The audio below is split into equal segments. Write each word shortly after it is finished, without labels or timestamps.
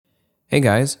Hey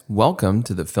guys, welcome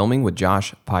to the Filming with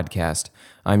Josh podcast.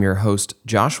 I'm your host,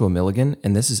 Joshua Milligan,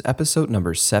 and this is episode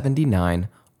number 79,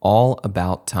 all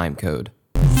about timecode.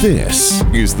 This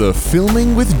is the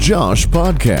Filming with Josh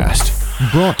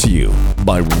podcast, brought to you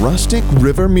by Rustic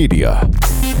River Media.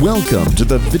 Welcome to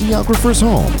the videographer's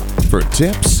home for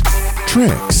tips,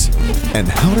 tricks, and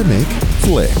how to make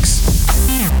flicks.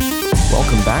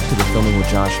 Welcome back to the Filming with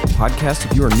Josh podcast.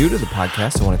 If you are new to the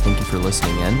podcast, I want to thank you for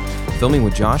listening in. Filming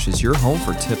with Josh is your home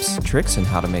for tips, tricks, and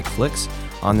how to make flicks.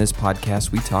 On this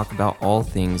podcast, we talk about all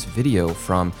things video,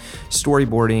 from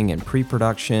storyboarding and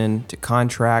pre-production to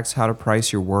contracts, how to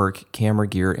price your work, camera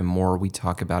gear, and more. We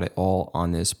talk about it all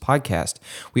on this podcast.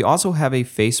 We also have a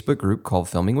Facebook group called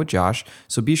Filming with Josh,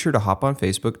 so be sure to hop on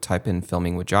Facebook, type in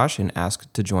Filming with Josh, and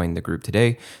ask to join the group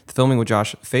today. The Filming with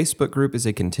Josh Facebook group is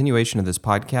a continuation of this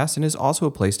podcast and is also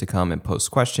a place to come and post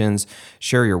questions,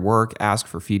 share your work, ask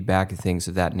for feedback, and things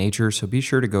of that nature. So be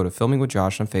sure to go to Filming with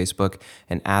Josh on Facebook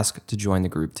and ask to join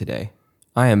the group today.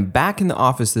 I am back in the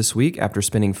office this week after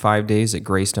spending 5 days at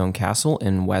Greystone Castle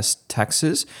in West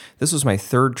Texas. This was my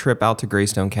third trip out to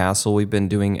Greystone Castle. We've been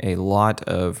doing a lot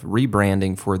of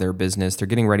rebranding for their business. They're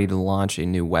getting ready to launch a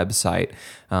new website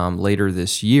later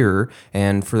this year.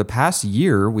 And for the past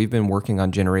year, we've been working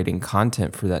on generating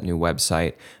content for that new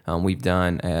website. We've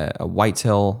done a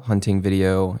whitetail hunting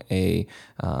video, a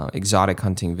exotic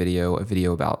hunting video, a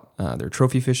video about their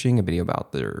trophy fishing, a video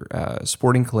about their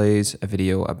sporting clays, a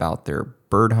video about their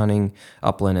bird hunting,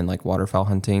 upland and like waterfowl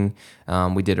hunting.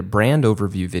 We did a brand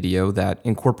overview video that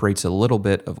incorporates a little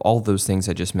bit of all those things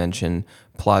I just mentioned,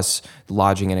 plus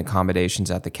lodging and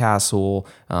accommodations at the castle,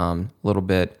 a little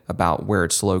bit about where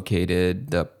it's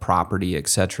located, the property,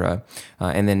 etc.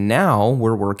 And then now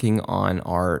we're working on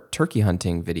our turkey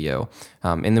hunting video.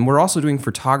 And then we're also doing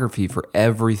photography for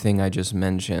everything I just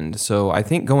mentioned. So I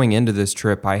think going into this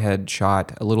trip, I had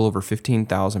shot a little over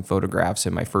 15,000 photographs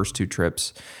in my first two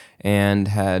trips, and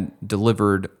had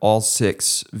delivered all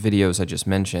 6 videos I just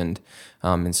mentioned.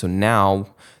 And so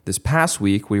now, this past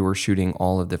week, we were shooting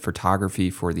all of the photography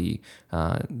for the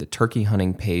turkey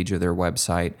hunting page of their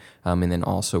website, and then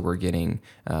also we're getting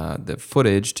the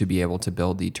footage to be able to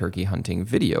build the turkey hunting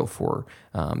video for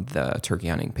the turkey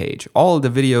hunting page. All of the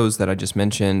videos that I just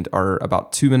mentioned are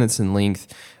about 2 minutes in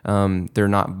length. They're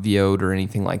not VO'd or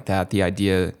anything like that. The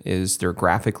idea is they're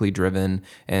graphically driven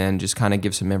and just kind of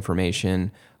give some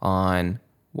information on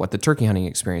what the turkey hunting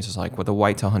experience is like, what the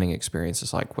whitetail hunting experience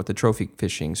is like, what the trophy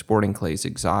fishing, sporting clays,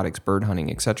 exotics, bird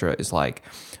hunting, etc. is like.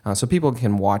 So people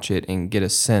can watch it and get a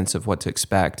sense of what to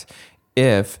expect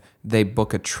if they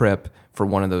book a trip for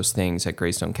one of those things at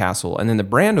Greystone Castle. And then the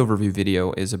brand overview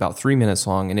video is about 3 minutes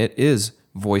long, and it is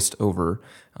voiced over,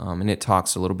 and it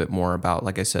talks a little bit more about,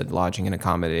 like I said, lodging and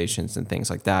accommodations and things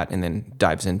like that, and then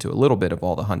dives into a little bit of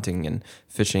all the hunting and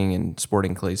fishing and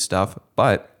sporting clay stuff.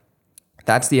 But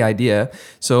that's the idea.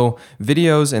 So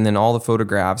videos and then all the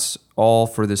photographs, all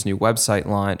for this new website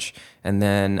launch. And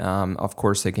then, of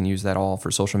course, they can use that all for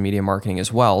social media marketing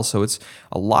as well. So it's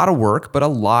a lot of work, but a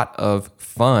lot of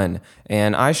fun.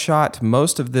 And I shot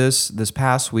most of this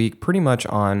past week pretty much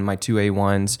on my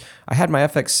 2A1s. I had my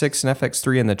FX6 and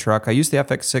FX3 in the truck. I used the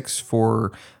FX6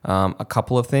 for a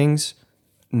couple of things.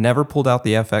 Never pulled out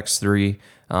the FX3.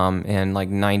 And like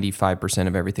 95%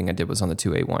 of everything I did was on the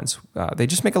 2A1s. They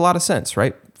just make a lot of sense,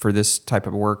 right? For this type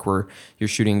of work where you're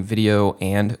shooting video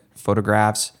and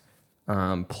photographs.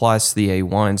 Plus the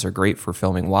A1s are great for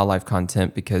filming wildlife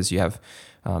content because you have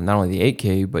not only the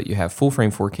 8K, but you have full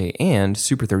frame 4K and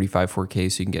Super 35 4K,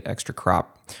 so you can get extra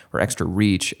crop or extra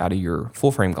reach out of your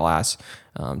full frame glass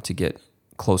to get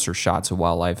closer shots of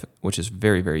wildlife, which is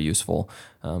very, very useful.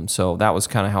 So that was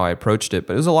kind of how I approached it,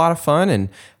 but it was a lot of fun,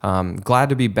 and glad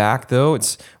to be back though.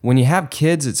 It's when you have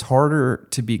kids, it's harder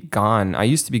to be gone. I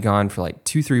used to be gone for like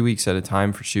 2-3 weeks at a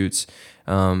time for shoots,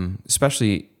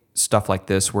 especially stuff like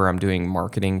this where I'm doing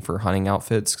marketing for hunting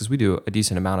outfits, because we do a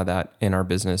decent amount of that in our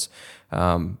business.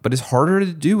 But it's harder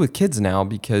to do with kids now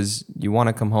because you want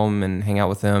to come home and hang out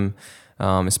with them.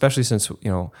 Especially since,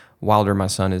 Wilder, my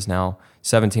son, is now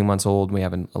 17 months old. We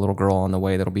have a little girl on the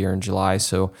way that'll be here in July.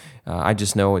 So I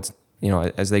just know it's,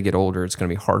 as they get older, it's going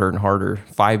to be harder and harder.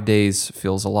 5 days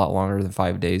feels a lot longer than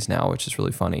 5 days now, which is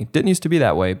really funny. Didn't used to be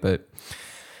that way, but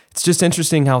it's just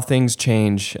interesting how things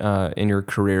change in your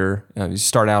career. You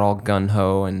start out all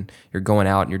gun-ho and you're going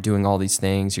out and you're doing all these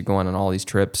things. You're going on all these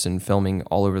trips and filming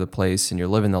all over the place and you're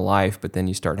living the life, but then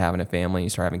you start having a family, you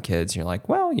start having kids, and you're like,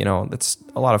 well, that's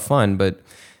a lot of fun, but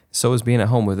so is being at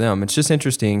home with them. It's just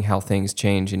interesting how things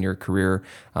change in your career,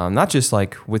 not just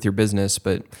like with your business,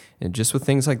 but just with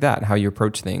things like that, how you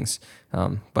approach things.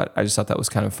 But I just thought that was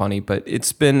kind of funny. But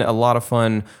it's been a lot of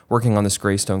fun working on this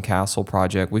Greystone Castle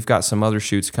project. We've got some other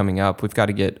shoots coming up. We've got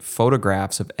to get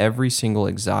photographs of every single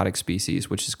exotic species,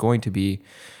 which is going to be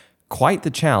quite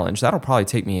the challenge. That'll probably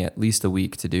take me at least a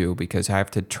week to do, because I have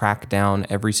to track down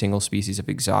every single species of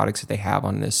exotics that they have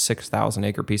on this 6,000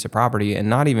 acre piece of property, and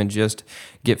not even just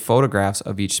get photographs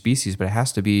of each species, but it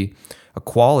has to be a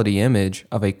quality image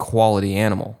of a quality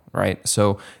animal, right?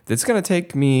 So it's going to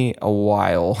take me a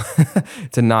while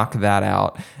to knock that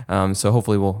out. So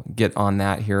hopefully we'll get on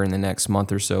that here in the next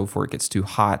month or so before it gets too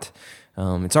hot.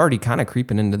 It's already kind of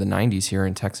creeping into the 90s here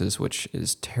in Texas, which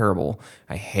is terrible.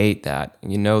 I hate that.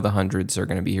 You know the hundreds are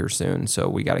going to be here soon, so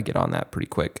we got to get on that pretty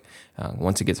quick.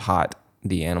 Once it gets hot,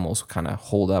 the animals kind of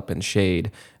hold up in shade,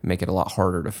 make it a lot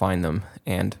harder to find them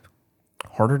and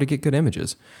harder to get good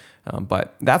images.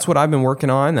 But that's what I've been working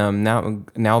on.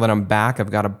 Now that I'm back, I've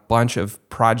got a bunch of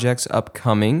projects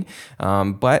upcoming.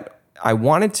 But I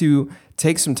wanted to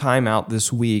take some time out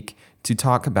this week to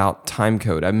talk about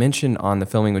Timecode. I mentioned on the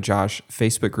Filming with Josh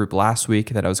Facebook group last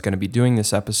week that I was going to be doing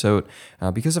this episode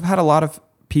because I've had a lot of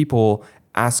people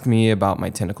ask me about my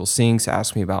tentacle syncs,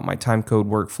 ask me about my Timecode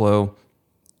workflow,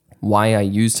 why I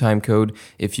use Timecode,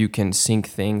 if you can sync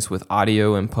things with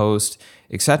audio in post,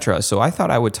 etc. So I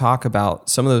thought I would talk about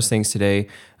some of those things today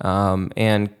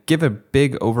and give a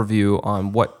big overview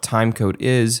on what Timecode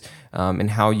is and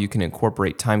how you can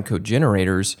incorporate Timecode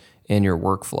generators in your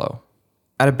workflow.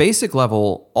 At a basic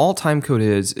level, all Timecode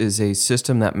is a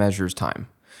system that measures time.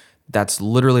 That's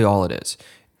literally all it is.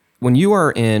 When you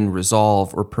are in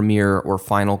Resolve or Premiere or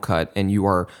Final Cut and you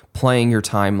are playing your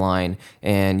timeline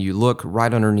and you look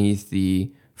right underneath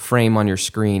the frame on your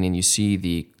screen and you see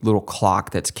the little clock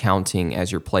that's counting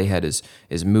as your playhead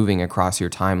is moving across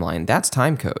your timeline, that's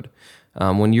Timecode.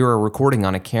 When you're recording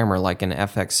on a camera like an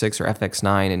FX6 or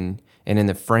FX9 and in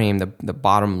the frame, the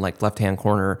bottom like left-hand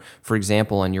corner, for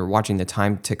example, and you're watching the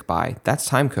time tick by, that's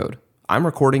Timecode. I'm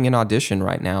recording an audition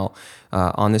right now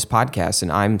on this podcast,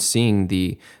 and I'm seeing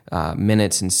the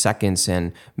minutes and seconds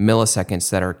and milliseconds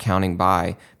that are counting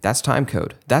by. That's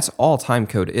Timecode. That's all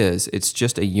Timecode is. It's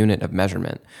just a unit of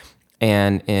measurement.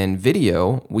 And in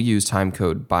video, we use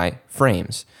Timecode by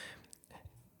frames.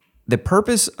 The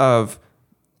purpose of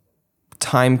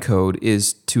Timecode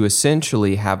is to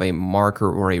essentially have a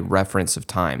marker or a reference of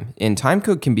time. And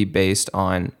Timecode can be based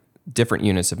on different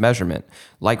units of measurement,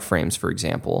 like frames, for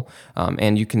example.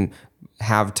 And you can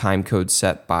have Timecode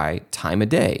set by time of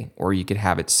day, or you could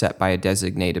have it set by a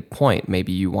designated point.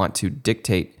 Maybe you want to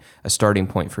dictate a starting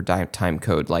point for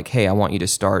Timecode, like, hey, I want you to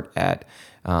start at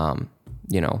 1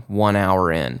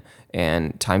 hour in,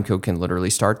 and Timecode can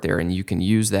literally start there, and you can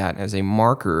use that as a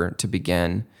marker to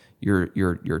begin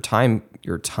your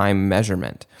time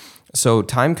measurement. So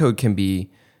Timecode can be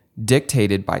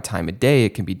dictated by time of day.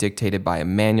 It can be dictated by a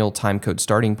manual Timecode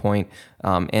starting point,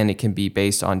 and it can be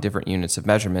based on different units of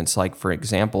measurements. Like, for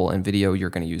example, in video, you're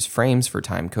going to use frames for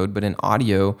Timecode, but in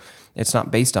audio, it's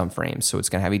not based on frames, so it's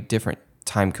going to have a different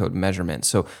Timecode measurement.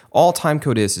 So all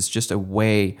Timecode is just a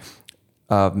way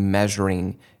of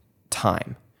measuring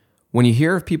time. When you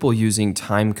hear of people using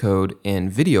Timecode in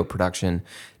video production,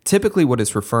 typically what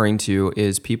it's referring to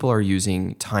is people are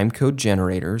using Timecode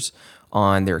generators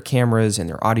on their cameras and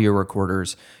their audio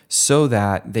recorders so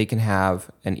that they can have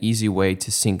an easy way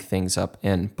to sync things up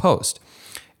in post.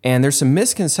 And there's some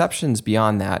misconceptions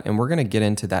beyond that, and we're going to get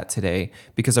into that today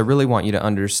because I really want you to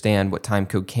understand what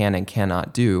Timecode can and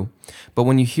cannot do. But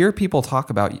when you hear people talk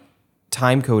about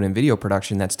Timecode in video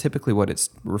production, that's typically what it's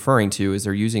referring to, is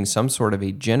they're using some sort of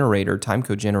a generator,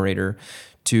 Timecode generator,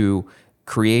 to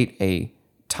create a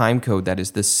Timecode that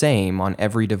is the same on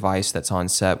every device that's on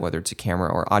set, whether it's a camera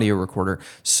or audio recorder,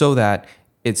 so that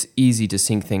it's easy to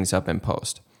sync things up in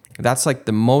post. That's like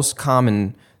the most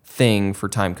common thing for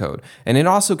Timecode. And it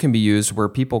also can be used where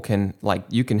people can, like,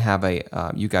 you can have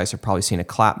you guys have probably seen a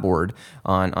clapboard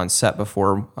on set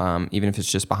before, even if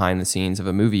it's just behind the scenes of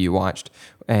a movie you watched.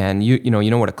 And you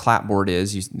know what a clapboard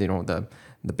is.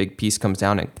 The big piece comes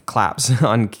down and claps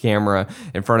on camera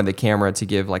in front of the camera to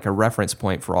give like a reference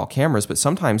point for all cameras. But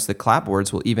sometimes the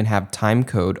clapboards will even have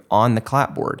Timecode on the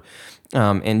clapboard.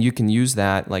 And you can use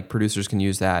that, like producers can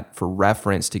use that for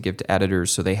reference to give to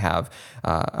editors, so they have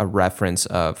a reference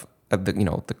of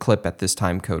the clip at this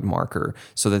Timecode marker,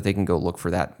 so that they can go look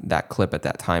for that clip at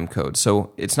that Timecode.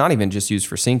 So it's not even just used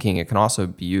for syncing; it can also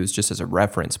be used just as a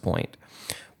reference point.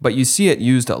 But you see it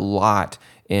used a lot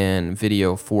in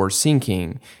video for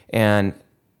syncing, and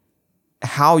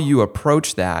how you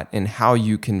approach that and how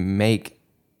you can make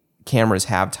cameras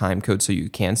have time code so you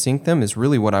can sync them is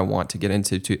really what I want to get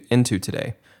into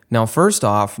today. Now, first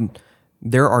off,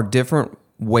 there are different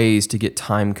ways to get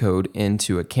time code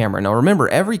into a camera. Now remember,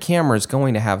 every camera is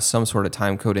going to have some sort of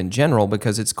time code in general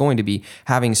because it's going to be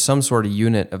having some sort of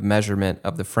unit of measurement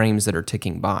of the frames that are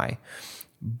ticking by.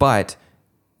 But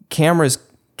cameras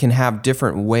can have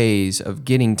different ways of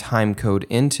getting time code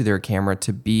into their camera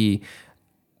to be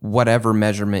whatever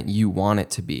measurement you want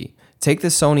it to be. Take the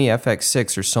Sony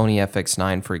FX6 or Sony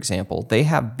FX9, for example. They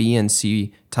have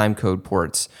BNC timecode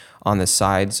ports on the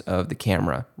sides of the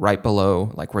camera, right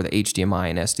below like where the HDMI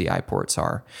and SDI ports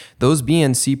are. Those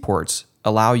BNC ports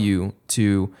allow you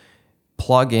to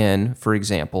plug in, for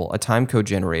example, a timecode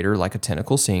generator like a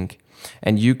Tentacle Sync,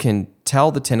 and you can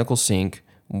tell the Tentacle Sync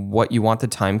what you want the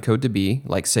timecode to be,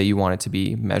 like say you want it to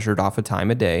be measured off a time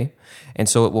of day, and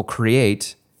so it will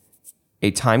create a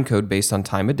time code based on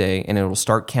time of day, and it will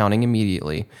start counting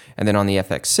immediately. And then on the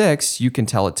FX6, you can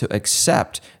tell it to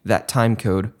accept that time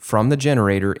code from the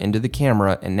generator into the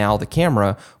camera, and now the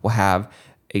camera will have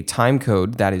a time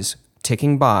code that is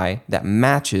ticking by that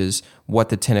matches what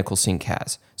the Tentacle Sync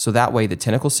has. So that way the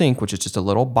Tentacle Sync, which is just a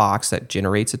little box that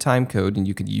generates a time code, and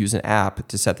you could use an app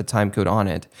to set the time code on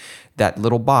it, that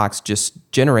little box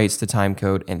just generates the time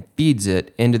code and feeds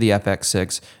it into the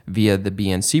FX6 via the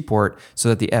BNC port so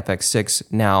that the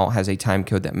FX6 now has a time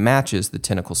code that matches the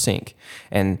Tentacle Sync.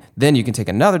 And then you can take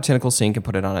another Tentacle Sync and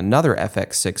put it on another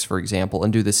FX6, for example,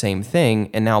 and do the same thing,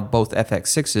 and now both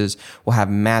FX6s will have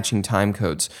matching time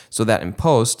codes so that in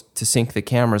post, to sync the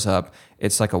cameras up,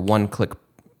 it's like a one-click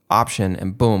option,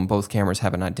 and boom, both cameras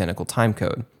have an identical time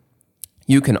code.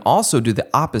 You can also do the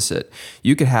opposite.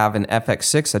 You could have an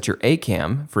FX6 that's your A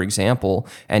cam, for example,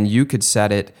 and you could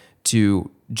set it to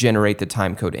generate the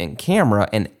time code in camera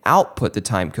and output the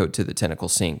time code to the Tentacle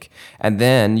Sync. And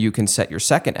then you can set your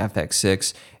second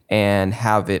FX6 and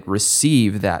have it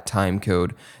receive that time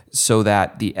code so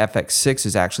that the FX6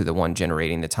 is actually the one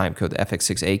generating the time code. The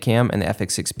FX6 A cam and the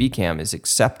FX6 B cam is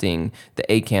accepting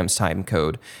the A cam's time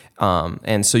code.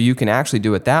 And so you can actually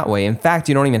do it that way. In fact,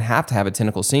 you don't even have to have a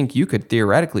Tentacle Sync. You could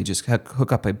theoretically just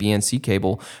hook up a BNC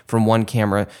cable from one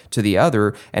camera to the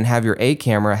other and have your A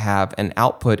camera have an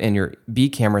output and your B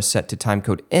camera set to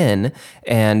timecode in,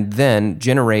 and then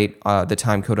generate the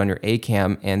timecode on your A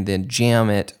cam and then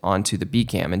jam it onto the B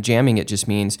cam. And jamming it just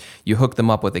means you hook them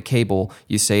up with a cable.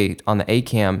 You say on the A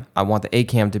cam, I want the A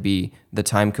cam to be the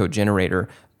timecode generator,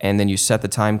 and then you set the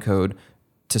timecode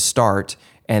to start,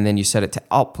 and then you set it to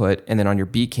output, and then on your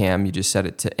B cam you just set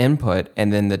it to input,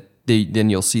 and then then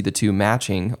you'll see the two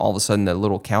matching. All of a sudden the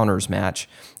little counters match,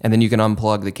 and then you can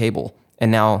unplug the cable,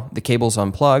 and now the cable's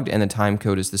unplugged and the time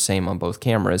code is the same on both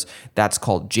cameras. That's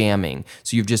called jamming.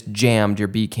 So you've just jammed your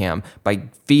B cam by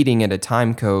feeding it a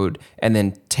time code and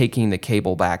then taking the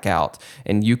cable back out.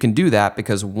 And you can do that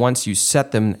because once you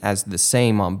set them as the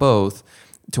same on both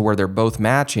to where they're both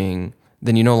matching,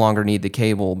 then you no longer need the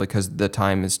cable because the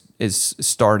time is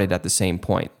started at the same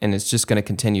point, and it's just going to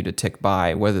continue to tick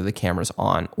by whether the camera's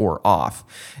on or off.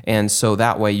 And so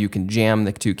that way you can jam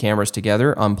the two cameras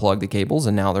together, unplug the cables,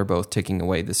 and now they're both ticking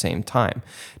away at the same time.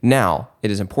 Now,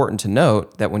 it is important to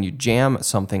note that when you jam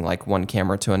something like one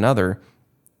camera to another,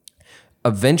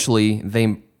 eventually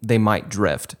they might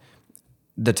drift.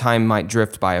 The time might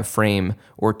drift by a frame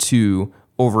or two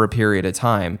over a period of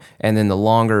time, and then the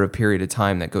longer a period of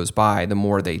time that goes by, the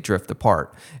more they drift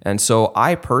apart. And so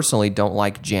I personally don't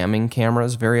like jamming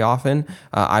cameras very often.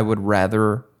 I would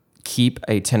rather keep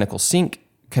a Tentacle Sync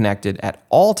connected at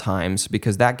all times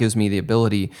because that gives me the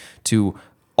ability to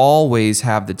always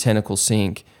have the Tentacle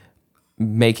Sync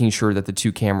making sure that the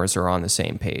two cameras are on the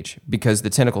same page. Because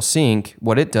the Tentacle Sync,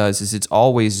 what it does is it's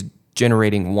always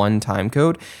generating one time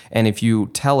code, and if you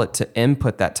tell it to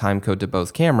input that time code to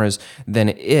both cameras, then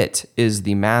it is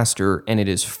the master, and it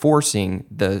is forcing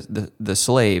the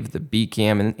slave, the B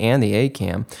cam and the A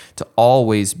cam, to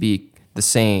always be the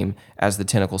same as the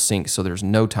Tentacle Sync, so there's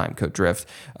no time code drift.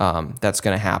 That's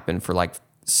going to happen for like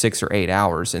 6 or 8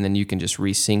 hours, and then you can just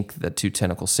resync the two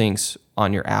Tentacle Syncs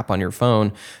on your app on your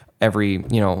phone every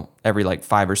like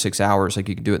 5 or 6 hours. Like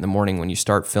you could do it in the morning when you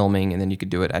start filming, and then you could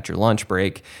do it at your lunch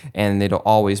break, and it'll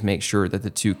always make sure that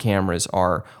the two cameras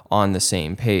are on the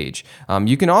same page.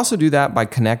 You can also do that by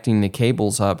connecting the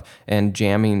cables up and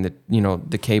jamming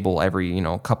the cable every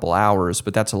couple hours,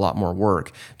 but that's a lot more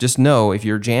work. Just know if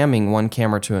you're jamming one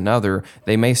camera to another,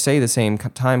 they may say the same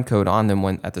time code on them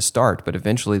at the start, but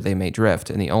eventually they may drift,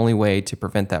 and the only way to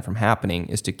prevent that from happening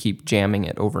is to keep jamming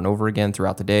it over and over again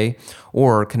throughout the day,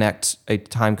 or connect a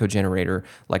timecode generator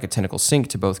like a Tentacle Sync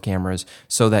to both cameras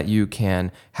so that you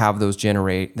can have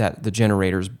the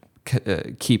generators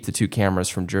keep the two cameras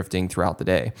from drifting throughout the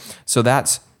day. So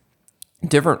that's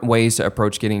different ways to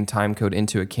approach getting timecode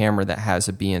into a camera that has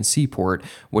a BNC port,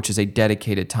 which is a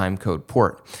dedicated timecode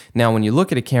port. Now, when you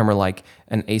look at a camera like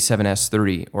an A7S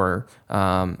III or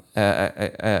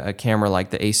a camera like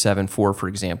the A7 IV, for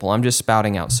example, I'm just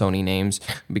spouting out Sony names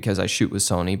because I shoot with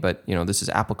Sony, but this is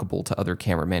applicable to other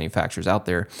camera manufacturers out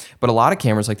there. But a lot of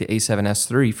cameras like the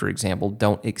A7S III, for example,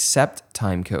 don't accept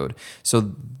timecode,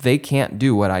 so they can't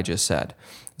do what I just said.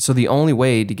 So the only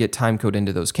way to get timecode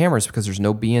into those cameras, because there's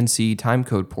no BNC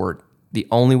timecode port, the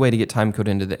only way to get timecode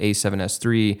into the A7S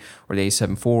III or the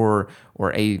A7 IV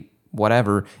or A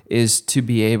whatever is to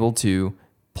be able to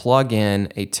plug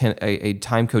in a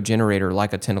timecode generator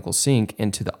like a Tentacle Sync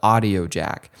into the audio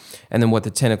jack. And then what the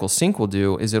Tentacle Sync will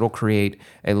do is it'll create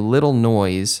a little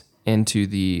noise into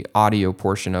the audio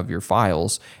portion of your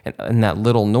files. And that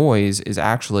little noise is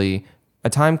actually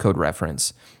a timecode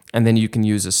reference. And then you can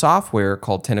use a software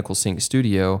called Tentacle Sync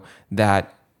Studio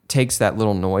that takes that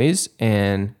little noise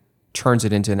and turns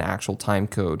it into an actual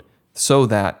timecode so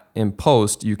that in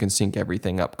post you can sync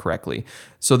everything up correctly.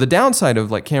 So the downside of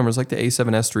like cameras like the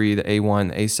A7S III, the A1,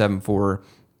 the A7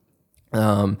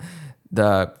 IV,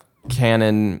 the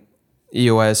Canon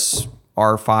EOS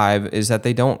R5 is that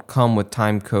they don't come with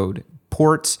timecode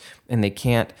ports and they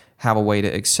can't have a way to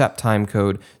accept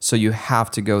timecode, so you have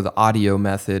to go the audio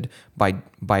method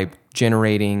by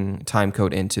generating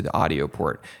timecode into the audio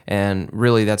port. And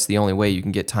really that's the only way you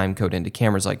can get timecode into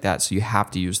cameras like that, so you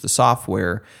have to use the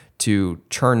software to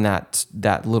turn that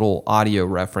little audio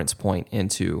reference point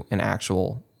into an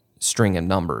actual string of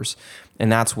numbers.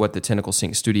 And that's what the Tentacle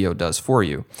Sync Studio does for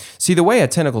you. See, the way a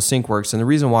Tentacle Sync works, and the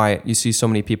reason why you see so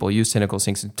many people use Tentacle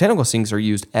Syncs are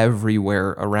used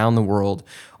everywhere around the world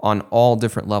on all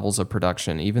different levels of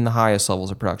production, even the highest levels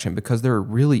of production, because they're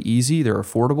really easy, they're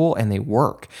affordable, and they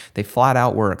work. They flat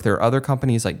out work. There are other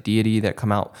companies like Deity that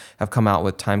have come out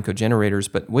with timecode generators,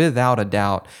 but without a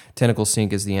doubt, Tentacle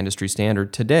Sync is the industry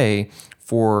standard today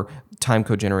for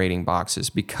timecode generating boxes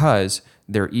because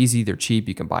they're easy, they're cheap,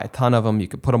 you can buy a ton of them, you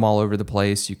can put them all over the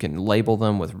place, you can label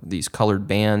them with these colored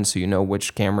bands so you know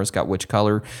which camera's got which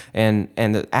color, and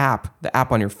the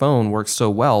app on your phone works so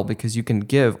well because you can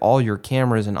give all your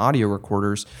cameras and audio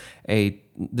recorders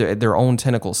their own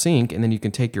Tentacle Sync, and then you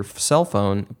can take your cell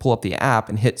phone, pull up the app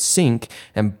and hit sync,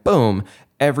 and boom,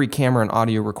 every camera and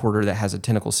audio recorder that has a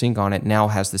Tentacle Sync on it now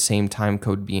has the same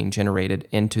timecode being generated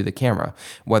into the camera,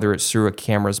 whether it's through a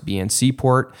camera's BNC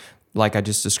port, like I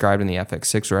just described in the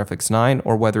FX6 or FX9,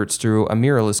 or whether it's through a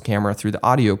mirrorless camera through the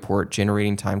audio port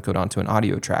generating timecode onto an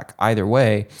audio track. Either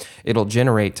way, it'll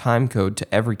generate timecode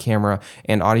to every camera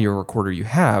and audio recorder you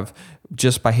have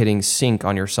just by hitting sync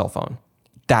on your cell phone.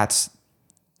 That's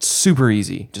super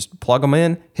easy. Just plug them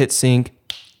in, hit sync,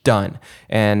 done.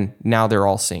 And now they're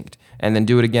all synced. And then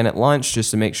do it again at lunch just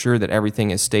to make sure that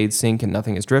everything has stayed sync and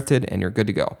nothing has drifted, and you're good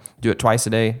to go. Do it twice a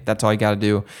day. That's all you got to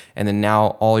do. And then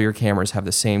now all your cameras have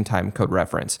the same timecode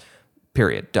reference.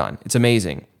 Period. Done. It's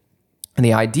amazing. And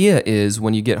the idea is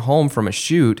when you get home from a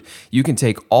shoot, you can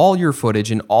take all your footage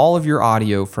and all of your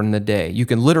audio from the day. You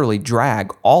can literally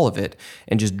drag all of it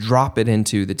and just drop it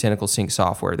into the Tentacle Sync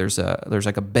software. There's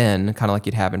like a bin, kind of like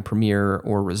you'd have in Premiere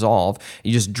or Resolve.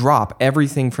 You just drop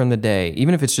everything from the day,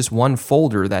 even if it's just one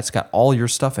folder that's got all your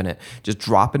stuff in it. Just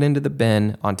drop it into the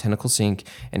bin on Tentacle Sync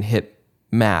and hit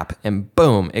map, and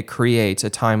boom, it creates a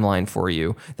timeline for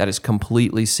you that is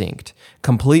completely synced.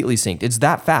 It's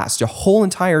that fast. A whole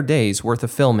entire day's worth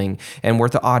of filming and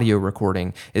worth of audio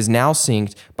recording is now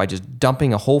synced by just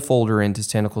dumping a whole folder into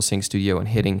Tentacle Sync Studio and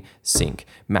hitting sync,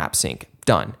 map sync.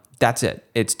 Done. That's it.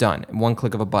 It's done. One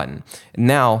click of a button.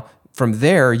 Now, from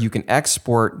there, you can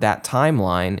export that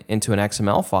timeline into an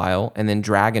XML file and then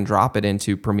drag and drop it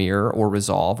into Premiere or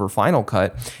Resolve or Final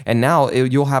Cut. And now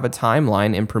you'll have a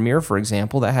timeline in Premiere, for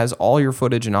example, that has all your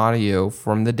footage and audio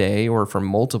from the day or from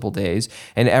multiple days,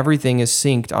 and everything is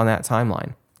synced on that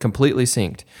timeline, completely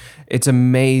synced. It's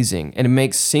amazing, and it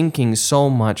makes syncing so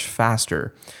much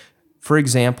faster. For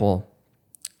example,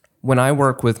 when I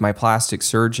work with my plastic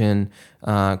surgeon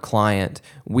client,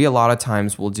 we a lot of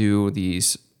times will do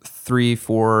these 3,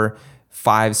 4,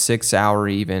 5, 6 hour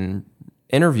even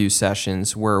interview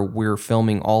sessions where we're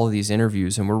filming all of these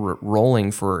interviews and we're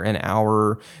rolling for an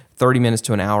hour, 30 minutes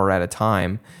to an hour at a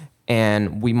time.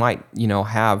 And we might,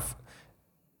 have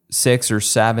 6 or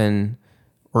 7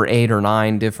 or 8 or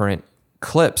 9 different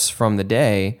clips from the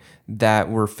day that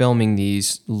we're filming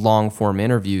these long form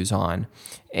interviews on.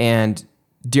 And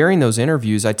during those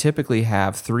interviews, I typically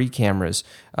have 3 cameras,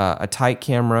 a tight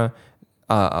camera,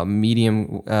 a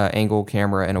medium angle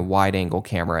camera and a wide angle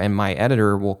camera, and my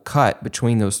editor will cut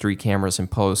between those 3 cameras in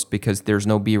post because there's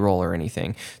no B-roll or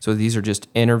anything. So these are just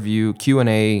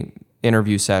Q&A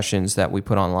interview sessions that we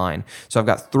put online. So I've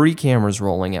got 3 cameras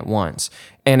rolling at once.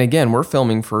 And again, we're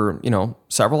filming for,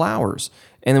 several hours.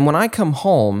 And then when I come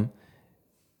home,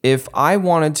 if I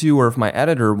wanted to, or if my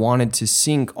editor wanted to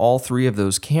sync all 3 of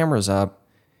those cameras up,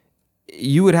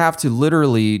 you would have to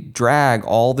literally drag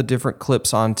all the different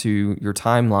clips onto your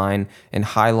timeline and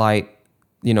highlight,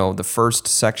 the first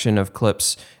section of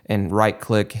clips and right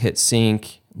click, hit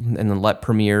sync, and then let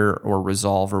Premiere or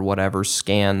Resolve or whatever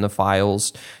scan the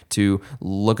files to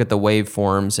look at the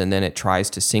waveforms, and then it tries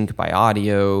to sync by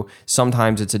audio.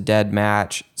 Sometimes it's a dead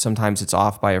match. Sometimes it's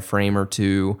off by a frame or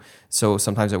 2. So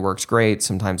sometimes it works great.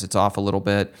 Sometimes it's off a little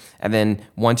bit. And then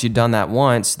once you've done that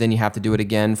once, then you have to do it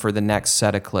again for the next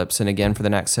set of clips and again for the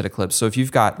next set of clips. So if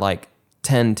you've got like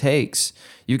 10 takes,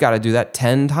 you've got to do that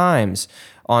 10 times.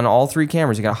 On all 3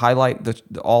 cameras, you got to highlight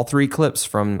all 3 clips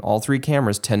from all 3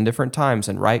 cameras 10 different times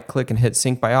and right click and hit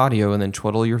sync by audio, and then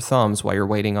twiddle your thumbs while you're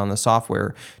waiting on the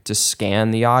software to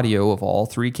scan the audio of all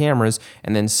 3 cameras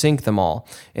and then sync them all.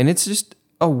 And it's just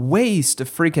a waste of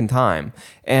freaking time.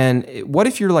 And what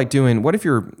if you're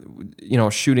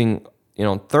shooting,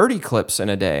 30 clips in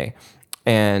a day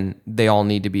and they all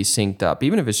need to be synced up?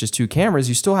 Even if it's just 2 cameras,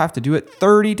 you still have to do it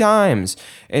 30 times.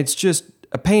 It's just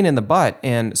a pain in the butt,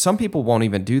 and some people won't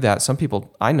even do that.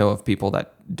 I know of people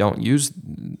that don't use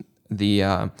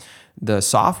the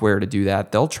software to do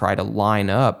that. They'll try to line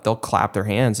up. They'll clap their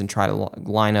hands and try to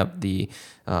line up the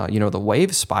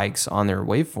wave spikes on their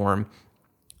waveform.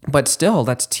 But still,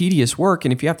 that's tedious work.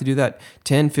 And if you have to do that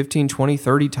 10, 15, 20,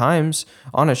 30 times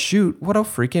on a shoot, what a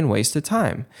freaking waste of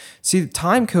time. See, the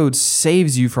timecode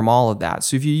saves you from all of that.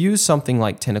 So if you use something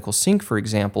like Tentacle Sync, for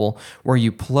example, where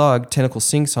you plug Tentacle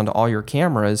Syncs onto all your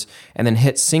cameras and then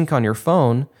hit sync on your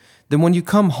phone, then when you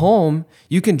come home,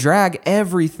 you can drag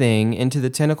everything into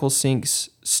the Tentacle Syncs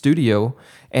studio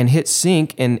and hit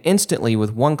sync, and instantly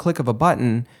with one click of a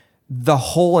button, the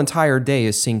whole entire day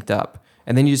is synced up.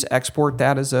 And then you just export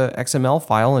that as a XML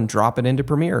file and drop it into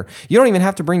Premiere. You don't even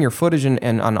have to bring your footage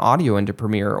and audio into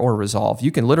Premiere or Resolve.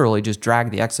 You can literally just drag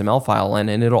the XML file in,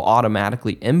 and it'll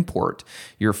automatically import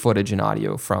your footage and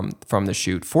audio from the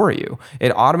shoot for you.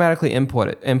 It automatically input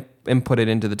it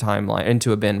into the timeline,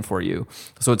 into a bin for you.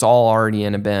 So it's all already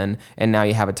in a bin, and now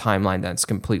you have a timeline that's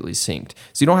completely synced.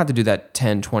 So you don't have to do that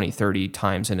 10, 20, 30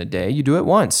 times in a day. You do it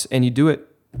once, and you do it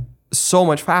so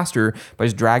much faster by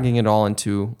just dragging it all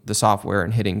into the software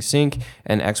and hitting sync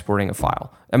and exporting a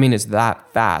file. I mean, it's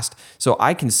that fast. So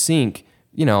I can sync,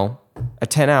 a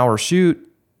 10-hour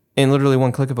shoot in literally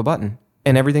one click of a button,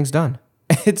 and everything's done.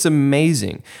 It's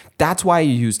amazing. That's why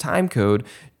you use timecode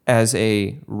as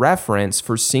a reference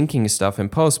for syncing stuff in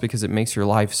post, because it makes your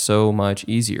life so much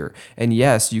easier. And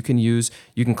yes, you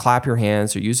can clap your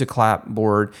hands or use a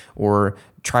clapboard or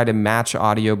try to match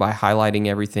audio by highlighting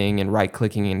everything and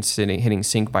right-clicking and hitting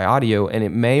sync by audio, and it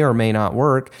may or may not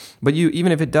work. But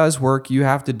even if it does work, you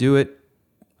have to do it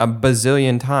a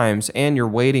bazillion times, and you're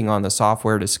waiting on the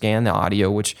software to scan the audio,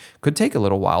 which could take a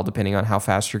little while depending on how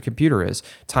fast your computer is.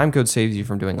 Timecode saves you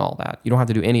from doing all that. You don't have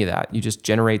to do any of that. You just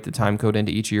generate the timecode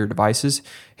into each of your devices,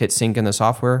 hit sync in the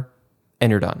software, and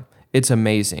you're done. It's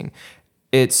amazing.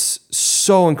 It's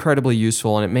so incredibly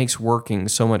useful, and it makes working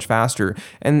so much faster.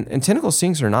 And Tentacle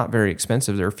Syncs are not very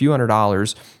expensive. They're a few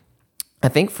 $100s. I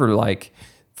think for like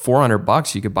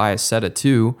 $400 you could buy a set of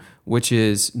 2, which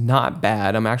is not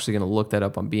bad. I'm actually going to look that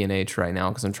up on B&H right now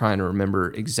because I'm trying to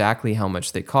remember exactly how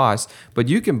much they cost. But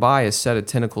you can buy a set of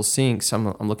Tentacle Syncs.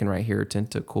 I'm looking right here,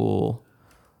 Tentacle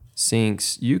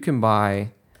Syncs. You can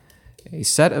buy a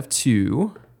set of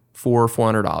 2 for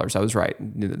 $400. I was right.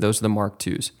 Those are the Mark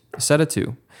IIs. A set of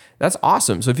 2. That's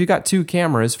awesome. So if you got 2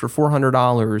 cameras for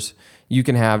 $400, you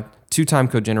can have 2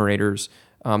 timecode generators.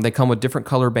 They come with different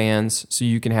color bands, so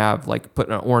you can have put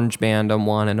an orange band on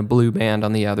one and a blue band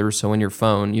on the other, so in your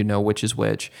phone you know which is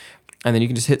which. And then you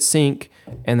can just hit sync,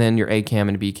 and then your A cam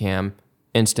and B cam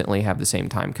instantly have the same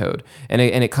time code. And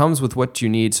it comes with what you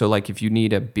need. So if you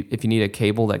need a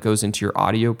cable that goes into your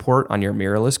audio port on your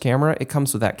mirrorless camera, it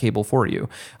comes with that cable for you.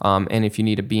 And if you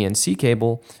need a BNC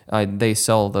cable, they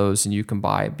sell those, and you can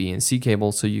buy a BNC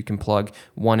cable, so you can plug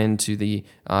one into the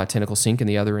Tentacle Sync and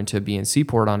the other into a BNC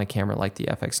port on a camera like the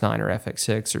FX9 or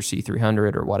FX6 or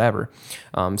C300 or whatever.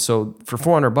 So for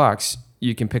 $400,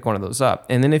 you can pick one of those up.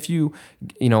 And then if you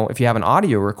have an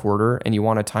audio recorder and you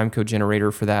want a timecode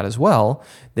generator for that as well,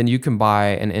 then you can buy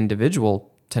an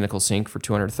individual Tentacle Sync for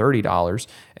 $230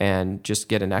 and just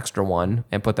get an extra one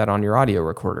and put that on your audio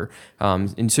recorder.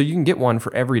 And so you can get one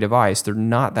for every device. They're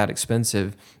not that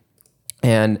expensive.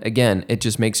 And again, it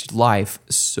just makes life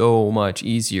so much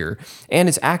easier. And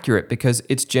it's accurate because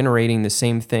it's generating the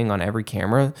same thing on every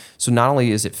camera. So not only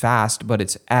is it fast, but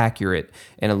it's accurate.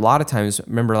 And a lot of times,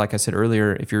 remember, like I said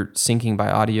earlier, if you're syncing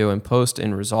by audio in post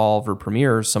in Resolve or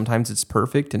Premiere, sometimes it's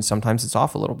perfect and sometimes it's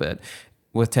off a little bit.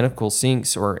 With Tentacle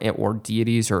Syncs or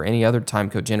Deities or any other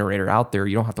timecode generator out there,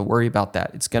 you don't have to worry about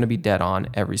that. It's going to be dead on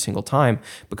every single time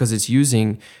because it's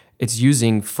using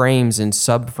frames and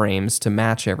subframes to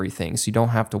match everything. So you don't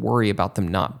have to worry about them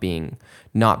not being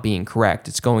correct.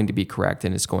 It's going to be correct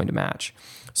and it's going to match.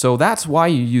 So that's why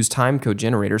you use timecode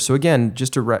generator. So again,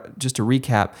 just to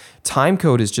recap,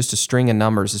 timecode is just a string of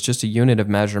numbers. It's just a unit of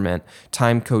measurement.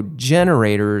 Timecode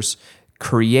generators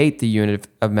create the unit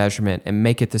of measurement and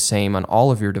make it the same on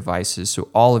all of your devices. So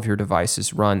all of your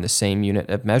devices run the same unit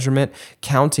of measurement,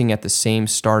 counting at the same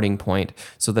starting point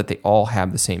so that they all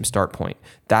have the same start point.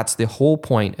 That's the whole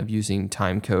point of using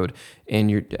timecode and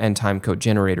timecode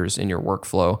generators in your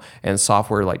workflow. And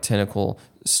software like Tentacle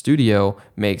Studio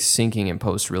makes syncing and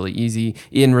post really easy.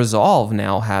 In Resolve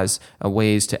now has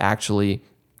ways to actually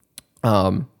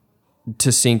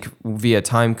to sync via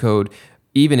timecode,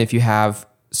 even if you have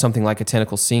something like a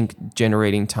Tentacle Sync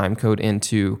generating timecode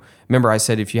into, remember I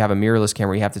said if you have a mirrorless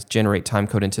camera, you have to generate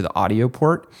timecode into the audio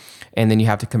port, and then you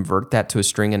have to convert that to a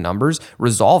string of numbers.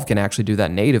 Resolve can actually do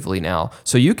that natively now.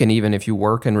 So you can, even if you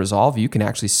work in Resolve, you can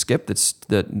actually skip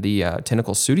the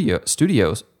Tentacle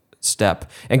Studio step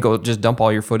and go just dump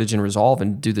all your footage in Resolve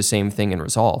and do the same thing in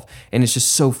Resolve. And it's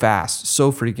just so fast,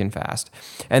 so freaking fast.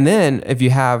 And then if you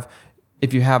have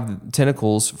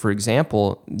Tentacles, for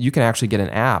example, you can actually get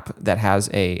an app that has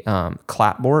a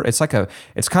clapboard. It's kind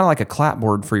of like a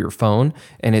clapboard for your phone,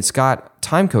 and it's got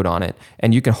timecode on it,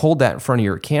 and you can hold that in front of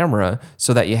your camera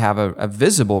so that you have a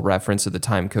visible reference of the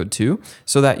timecode too,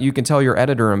 so that you can tell your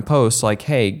editor in post, like,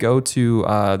 hey, go to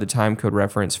the timecode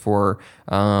reference for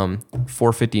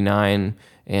 459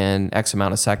 and X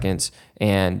amount of seconds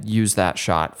and use that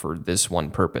shot for this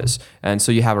one purpose. And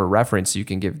so you have a reference you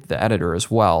can give the editor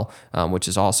as well, which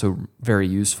is also very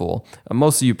useful.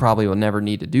 Most of you probably will never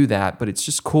need to do that, but it's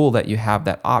just cool that you have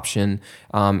that option.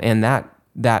 And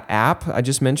that app I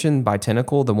just mentioned by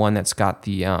Tentacle, the one that's got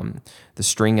the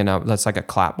string and that's like a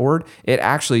clapboard, it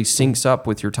actually syncs up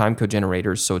with your timecode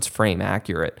generators, so it's frame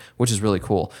accurate, which is really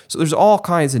cool. So there's all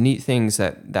kinds of neat things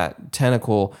that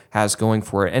Tentacle has going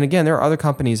for it. And again, there are other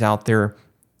companies out there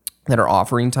that are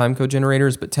offering timecode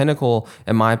generators, but Tentacle,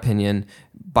 in my opinion,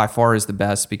 by far is the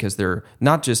best because they're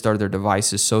not just are their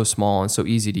devices so small and so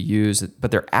easy to use,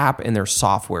 but their app and their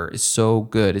software is so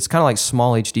good. It's kind of like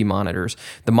small HD monitors.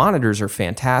 The monitors are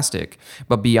fantastic,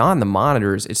 but beyond the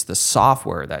monitors, it's the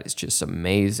software that is just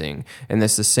amazing. And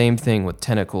it's the same thing with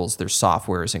Tentacles. Their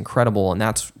software is incredible, and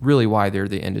that's really why they're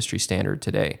the industry standard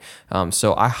today.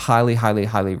 So I highly, highly,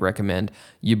 highly recommend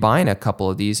you buying a couple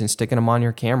of these and sticking them on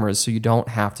your cameras so you don't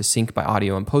have to sync by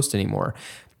audio and post anymore.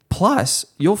 Plus,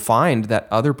 you'll find that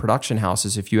other production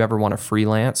houses, if you ever want to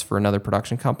freelance for another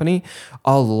production company,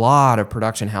 a lot of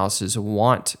production houses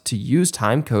want to use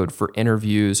timecode for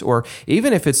interviews, or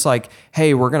even if it's like,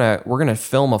 hey, we're gonna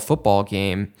film a football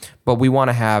game, but we want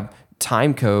to have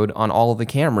timecode on all of the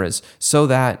cameras so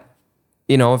that,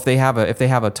 you know, if they have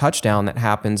a touchdown that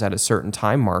happens at a certain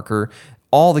time marker,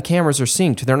 all the cameras are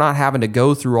synced. They're not having to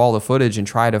go through all the footage and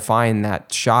try to find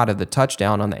that shot of the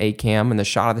touchdown on the A cam and the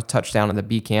shot of the touchdown on the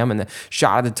B cam and the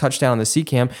shot of the touchdown on the C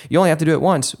cam. You only have to do it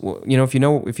once. You know, if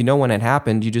you know when it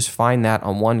happened, you just find that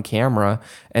on one camera.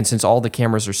 And since all the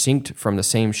cameras are synced from the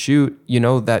same shoot, you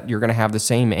know that you're going to have the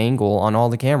same angle on all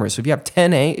the cameras. So if you have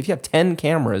 10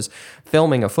 cameras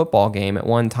filming a football game at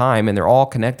one time and they're all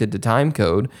connected to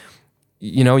timecode,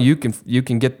 you know, you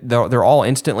can get, they're all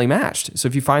instantly matched. So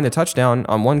if you find the touchdown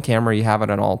on one camera, you have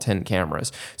it on all 10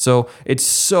 cameras. So it's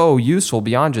so useful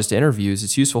beyond just interviews.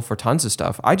 It's useful for tons of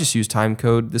stuff. I just used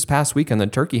timecode this past week on the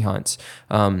turkey hunts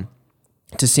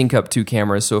to sync up two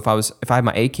cameras. So if I had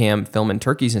my A cam filming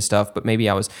turkeys and stuff, but maybe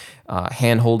I was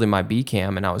hand holding my B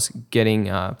cam and I was getting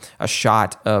a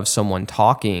shot of someone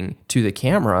talking to the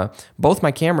camera, both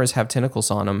my cameras have tentacles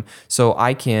on them. So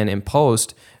I can in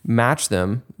post match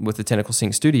them with the Tentacle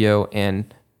Sync Studio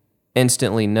and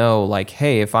instantly know, like,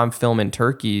 hey, if I'm filming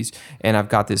turkeys and I've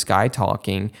got this guy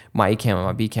talking, my A cam and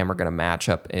my B cam are going to match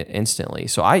up instantly.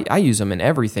 So I use them in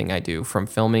everything I do, from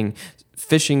filming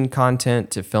fishing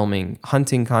content to filming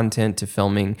hunting content to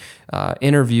filming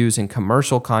interviews and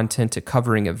commercial content to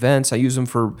covering events. I use them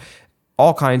for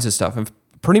all kinds of stuff. And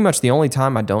pretty much the only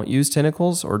time I don't use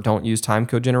tentacles or don't use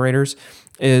timecode generators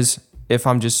is if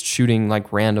I'm just shooting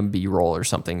like random B-roll or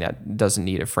something that doesn't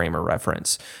need a frame of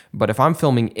reference. But if I'm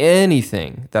filming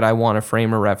anything that I want a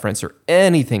frame of reference or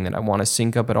anything that I want to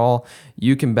sync up at all,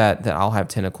 you can bet that I'll have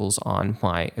Tentacles on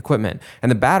my equipment.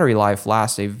 And the battery life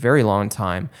lasts a very long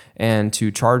time. And to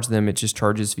charge them, it just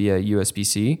charges via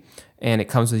USB-C. And it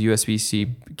comes with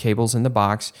USB-C cables in the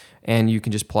box. And you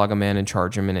can just plug them in and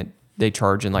charge them. And they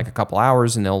charge in like a couple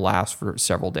hours and they'll last for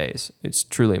several days. It's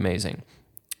truly amazing.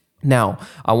 Now,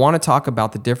 I want to talk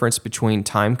about the difference between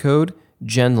timecode,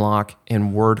 Genlock,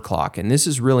 and word clock. And this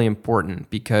is really important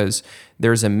because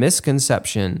there's a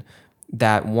misconception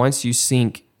that once you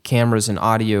sync cameras and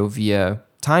audio via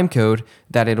timecode,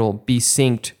 that it'll be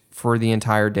synced for the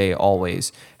entire day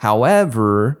always.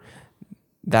 However,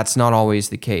 that's not always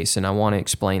the case, and I want to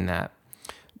explain that.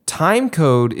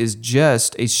 Timecode is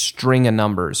just a string of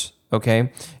numbers.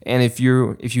 Okay, and if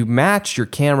you match your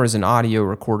cameras and audio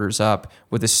recorders up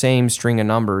with the same string of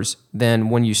numbers, then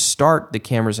when you start the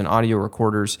cameras and audio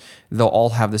recorders, they'll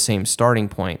all have the same starting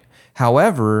point.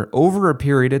 However, over a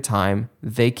period of time,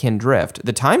 they can drift.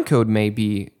 The time code may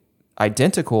be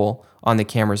identical on the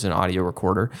cameras and audio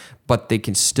recorder, but they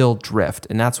can still drift,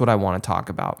 and that's what I want to talk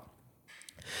about.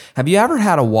 Have you ever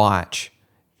had a watch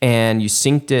and you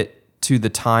synced it to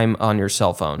the time on your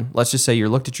cell phone? Let's just say you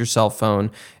looked at your cell phone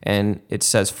and it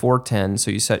says 4:10, so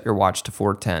you set your watch to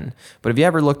 4:10. But have you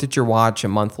ever looked at your watch a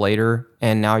month later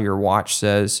and now your watch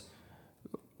says,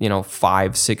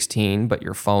 5:16, but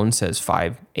your phone says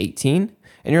 5:18?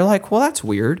 And you're like, well, that's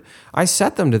weird. I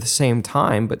set them to the same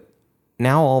time, but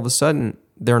now all of a sudden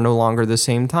they're no longer the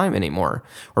same time anymore.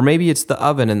 Or maybe it's the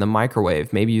oven and the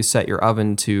microwave. Maybe you set your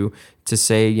oven to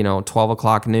say, 12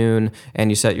 o'clock noon, and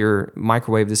you set your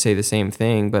microwave to say the same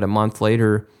thing, but a month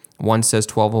later, one says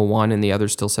 12:01 and the other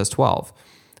still says 12.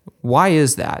 Why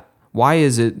is that? Why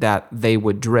is it that they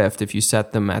would drift if you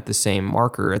set them at the same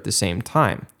marker at the same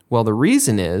time? Well, the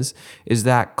reason is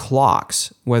that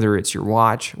clocks, whether it's your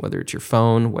watch, whether it's your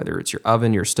phone, whether it's your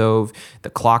oven, your stove, the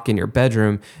clock in your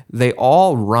bedroom, they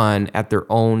all run at their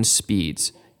own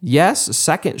speeds. Yes, a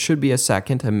second should be a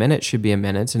second, a minute should be a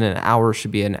minute, and an hour should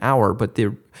be an hour, but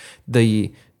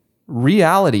the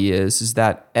reality is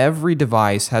that every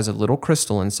device has a little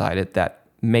crystal inside it that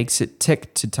makes it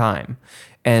tick to time.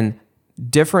 And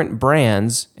different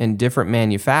brands and different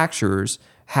manufacturers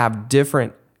have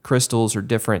different crystals or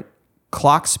different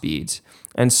clock speeds.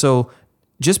 And so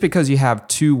just because you have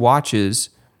two watches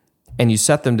and you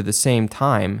set them to the same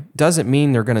time doesn't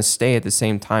mean they're going to stay at the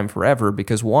same time forever,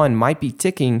 because one might be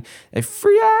ticking a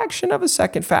fraction of a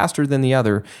second faster than the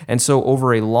other. And so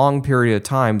over a long period of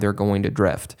time, they're going to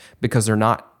drift because they're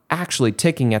not actually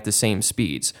ticking at the same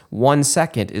speeds. 1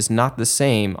 second is not the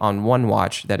same on one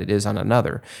watch that it is on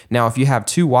another. Now, if you have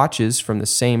two watches from the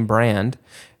same brand,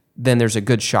 then there's a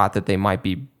good shot that they might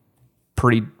be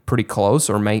pretty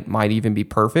close or might even be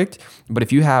perfect. But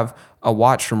if you have a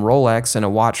watch from Rolex and a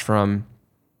watch from,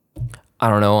 I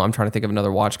don't know, I'm trying to think of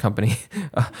another watch company,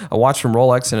 a watch from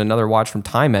Rolex and another watch from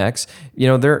Timex,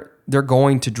 they're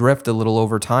going to drift a little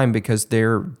over time because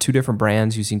they're two different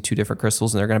brands using two different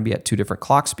crystals and they're going to be at two different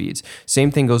clock speeds.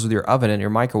 Same thing goes with your oven and your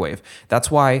microwave.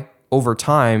 That's why over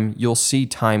time you'll see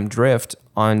time drift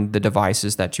on the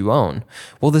devices that you own.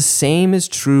 Well, the same is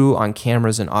true on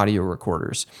cameras and audio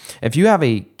recorders. If you have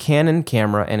a Canon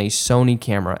camera and a Sony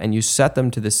camera and you set them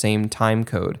to the same time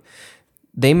code,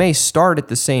 they may start at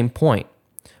the same point,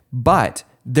 but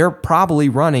they're probably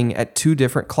running at two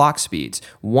different clock speeds.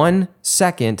 1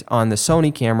 second on the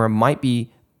Sony camera might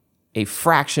be a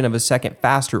fraction of a second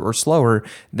faster or slower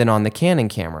than on the Canon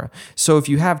camera. So if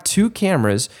you have two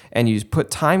cameras and you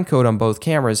put time code on both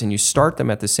cameras and you start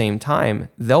them at the same time,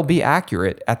 they'll be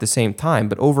accurate at the same time.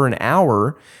 But over an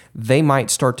hour, they might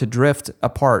start to drift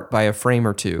apart by a frame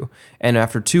or two. And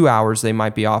after 2 hours, they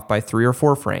might be off by 3 or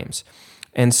 4 frames.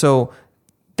 And so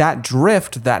that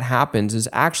drift that happens is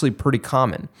actually pretty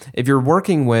common. If you're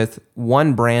working with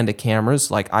one brand of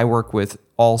cameras, like I work with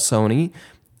all Sony,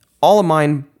 all of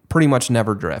mine pretty much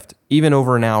never drift, even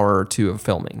over an hour or two of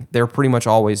filming. They're pretty much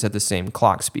always at the same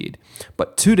clock speed.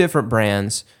 But two different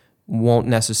brands won't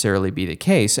necessarily be the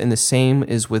case, and the same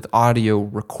is with audio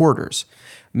recorders.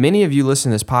 Many of you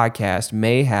listening to this podcast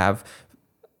may have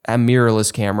a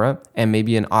mirrorless camera and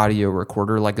maybe an audio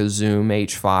recorder like a Zoom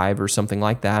H5 or something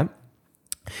like that.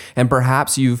 And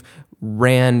perhaps you've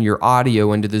ran your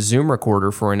audio into the Zoom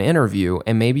recorder for an interview,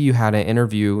 and maybe you had an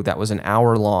interview that was an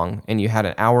hour long and you had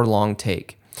an hour long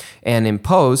take. And in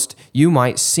post, you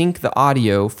might sync the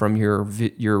audio from your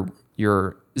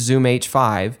Zoom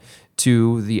H5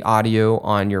 to the audio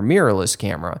on your mirrorless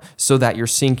camera so that you're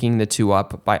syncing the two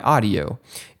up by audio.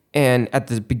 And at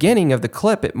the beginning of the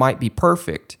clip, it might be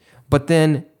perfect. But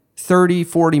then 30,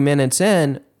 40 minutes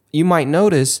in, you might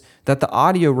notice that the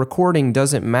audio recording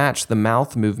doesn't match the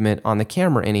mouth movement on the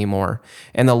camera anymore.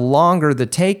 And the longer the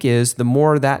take is, the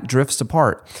more that drifts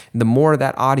apart. The more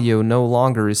that audio no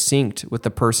longer is synced with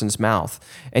the person's mouth.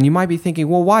 And you might be thinking,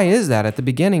 well, why is that? At the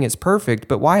beginning, it's perfect,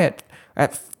 but why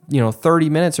at 30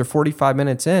 minutes or 45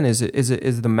 minutes in, is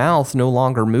the mouth no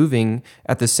longer moving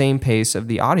at the same pace of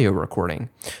the audio recording?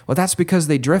 Well, that's because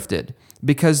they drifted.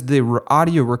 Because the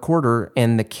audio recorder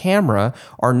and the camera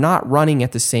are not running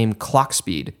at the same clock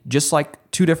speed, just like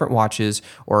two different watches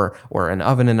or an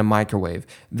oven and a microwave.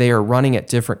 They are running at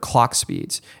different clock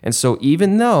speeds. And so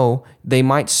even though they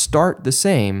might start the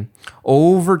same,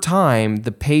 over time,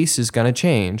 the pace is going to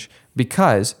change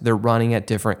because they're running at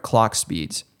different clock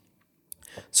speeds.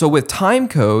 So with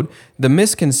timecode, the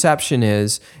misconception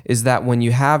is that when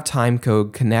you have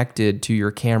timecode connected to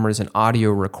your cameras and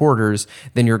audio recorders,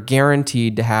 then you're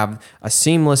guaranteed to have a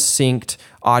seamless synced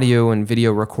audio and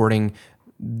video recording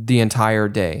the entire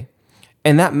day.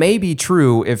 And that may be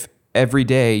true if every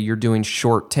day you're doing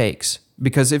short takes.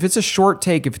 Because if it's a short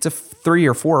take, if it's a 3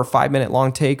 or 4 or 5 minute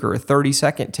long take or a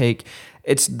 30-second take,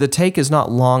 the take is not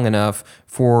long enough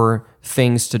for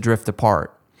things to drift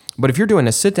apart. But if you're doing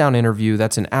a sit-down interview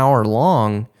that's an hour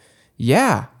long,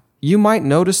 yeah, you might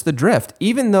notice the drift.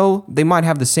 Even though they might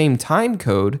have the same time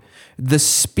code, the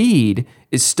speed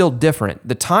is still different.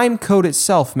 The time code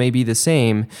itself may be the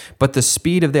same, but the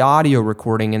speed of the audio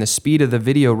recording and the speed of the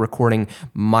video recording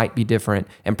might be different,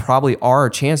 and probably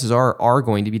chances are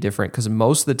going to be different, because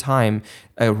most of the time,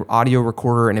 an audio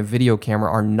recorder and a video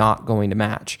camera are not going to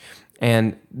match.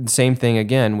 And same thing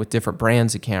again with different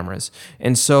brands of cameras.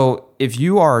 And so if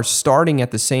you are starting at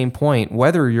the same point,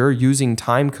 whether you're using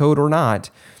timecode or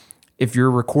not, if you're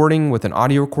recording with an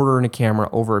audio recorder and a camera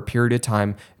over a period of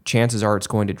time, chances are it's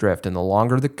going to drift. And the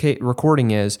longer the recording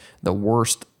is, the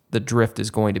worse the drift is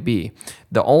going to be.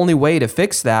 The only way to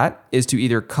fix that is to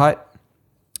either cut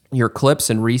your clips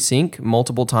and resync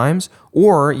multiple times,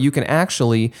 or you can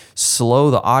actually slow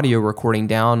the audio recording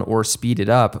down or speed it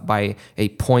up by a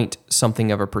point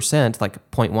something of a percent,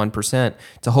 like 0.1%,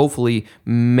 to hopefully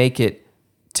make it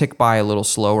tick by a little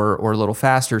slower or a little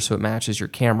faster so it matches your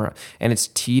camera. And it's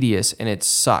tedious and it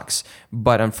sucks.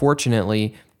 But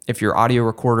unfortunately, if your audio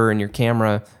recorder and your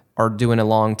camera are doing a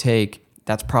long take,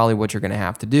 that's probably what you're going to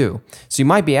have to do. So you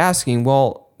might be asking,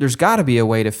 well, there's got to be a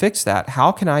way to fix that.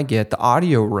 How can I get the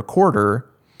audio recorder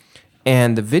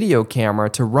and the video camera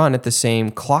to run at the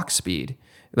same clock speed?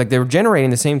 Like, they're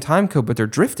generating the same time code, but they're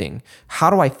drifting.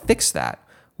 How do I fix that?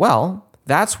 Well,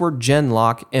 that's where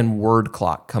Genlock and word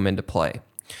clock come into play.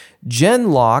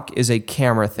 Genlock is a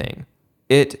camera thing.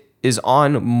 It is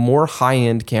on more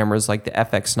high-end cameras like the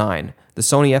FX9. The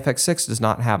Sony FX6 does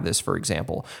not have this, for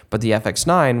example, but the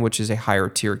FX9, which is a higher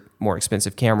tier, more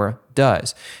expensive camera,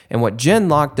 does. And what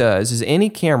Genlock does is any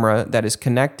camera that is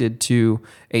connected to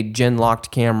a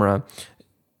Genlocked camera,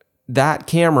 that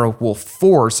camera will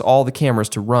force all the cameras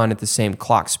to run at the same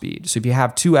clock speed. So if you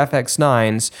have two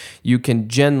FX9s, you can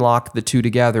Genlock the two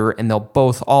together and they'll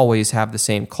both always have the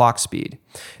same clock speed.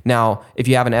 Now, if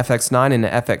you have an FX9 and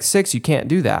an FX6, you can't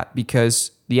do that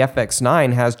because the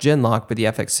FX9 has Genlock, but the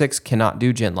FX6 cannot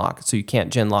do Genlock, so you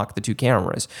can't Genlock the two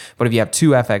cameras. But if you have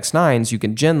two FX9s, you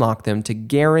can Genlock them to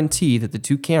guarantee that the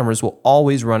two cameras will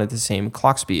always run at the same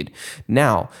clock speed.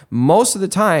 Now, most of the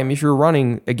time, if you're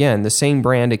running, again, the same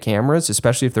brand of cameras,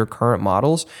 especially if they're current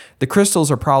models, the crystals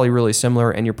are probably really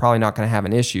similar and you're probably not going to have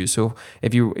an issue. So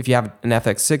if you have an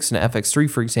FX6 and an FX3,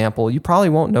 for example, you probably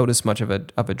won't notice much of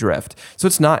a drift. So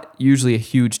it's not usually a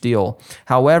huge deal.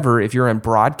 However, if you're in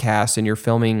broadcast and you're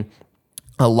filming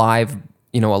a live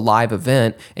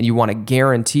event and you want to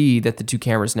guarantee that the two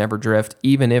cameras never drift,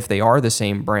 even if they are the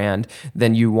same brand,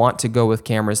 then you want to go with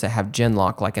cameras that have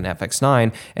Genlock like an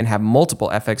FX9 and have multiple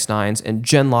FX9s and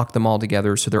Genlock them all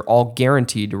together so they're all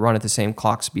guaranteed to run at the same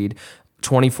clock speed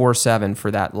 24/7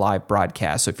 for that live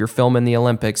broadcast. So if you're filming the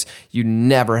Olympics, you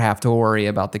never have to worry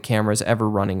about the cameras ever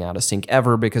running out of sync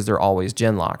ever because they're always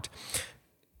Genlocked.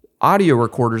 Audio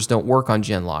recorders don't work on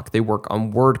Genlock. They work on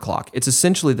word clock. It's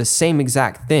essentially the same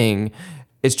exact thing.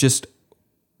 It's just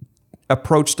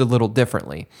approached a little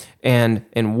differently. And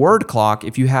in word clock,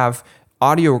 if you have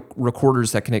audio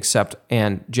recorders that can accept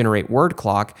and generate word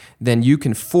clock, then you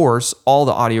can force all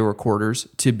the audio recorders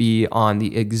to be on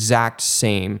the exact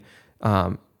same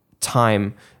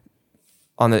time,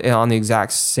 on the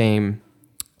exact same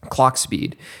clock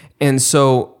speed. And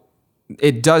so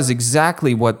it does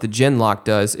exactly what the Genlock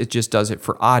does. It just does it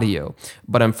for audio.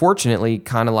 But unfortunately,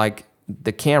 kind of like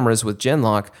the cameras with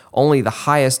Genlock, only the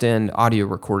highest end audio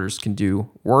recorders can do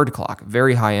word clock.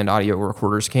 Very high end audio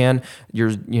recorders can.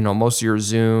 Most of your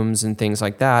Zooms and things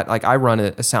like that. Like I run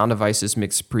a Sound Devices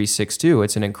Mix Pre 6.2.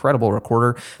 It's an incredible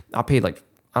recorder. I paid like,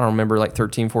 I don't remember, like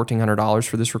 $1,400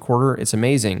 for this recorder. It's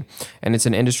amazing. And it's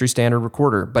an industry standard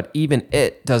recorder, but even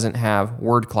it doesn't have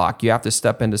word clock. You have to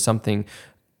step into something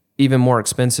even more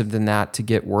expensive than that to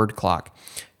get word clock.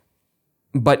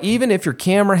 But even if your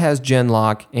camera has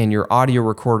Genlock and your audio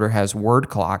recorder has word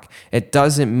clock, it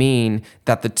doesn't mean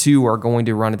that the two are going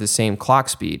to run at the same clock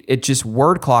speed.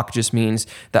 Word clock just means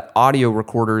that audio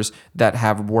recorders that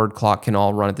have word clock can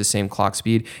all run at the same clock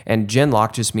speed, and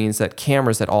Genlock just means that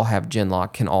cameras that all have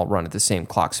Genlock can all run at the same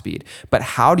clock speed. But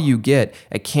how do you get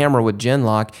a camera with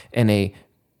Genlock and a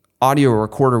audio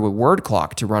recorder with word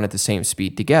clock to run at the same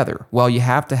speed together? Well, you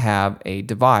have to have a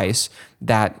device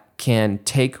that can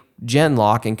take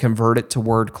Genlock and convert it to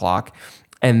word clock,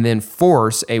 and then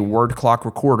force a word clock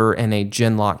recorder and a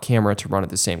Genlock camera to run at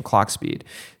the same clock speed.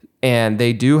 And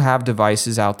they do have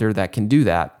devices out there that can do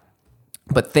that.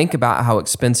 But think about how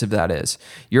expensive that is.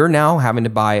 You're now having to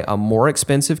buy a more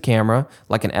expensive camera,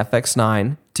 like an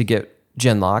FX9, to get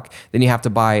Genlock. Then you have to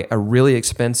buy a really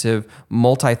expensive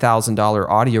multi-$1,000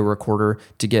 audio recorder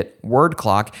to get word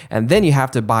clock. And then you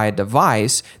have to buy a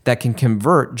device that can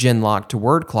convert Genlock to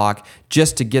word clock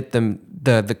just to get them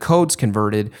the codes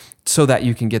converted so that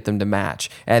you can get them to match.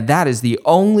 And that is the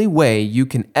only way you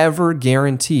can ever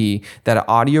guarantee that an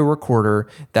audio recorder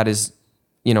that is,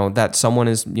 that someone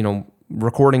is,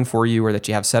 recording for you or that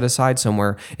you have set aside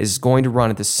somewhere is going to run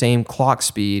at the same clock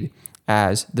speed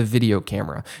as the video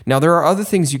camera. Now, there are other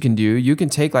things you can do. You can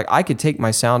take, I could take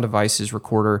my Sound Devices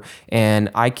recorder and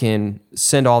I can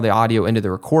send all the audio into the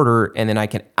recorder, and then I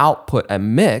can output a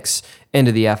mix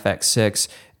into the FX6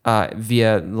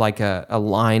 via like a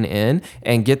line in,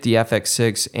 and get the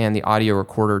FX6 and the audio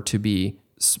recorder to be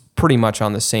pretty much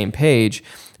on the same page.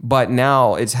 But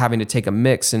now it's having to take a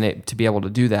mix in it to be able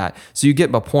to do that. So you get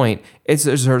my point. There's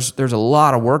a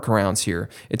lot of workarounds here.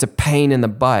 It's a pain in the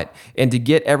butt. And to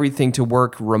get everything to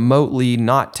work remotely,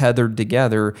 not tethered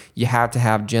together, you have to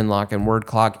have Genlock and word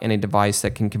clock and a device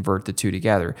that can convert the two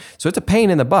together. So it's a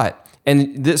pain in the butt.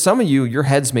 And some of you, your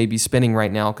heads may be spinning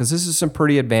right now because this is some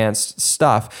pretty advanced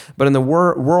stuff. But in the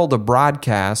world of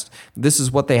broadcast, this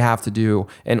is what they have to do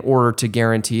in order to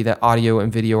guarantee that audio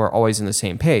and video are always on the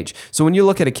same page. So when you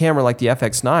look at a camera like the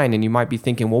FX9, and you might be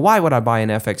thinking, well, why would I buy an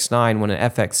FX9 when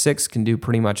an FX6 can do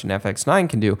pretty much an FX9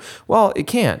 can do? Well, it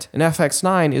can't. An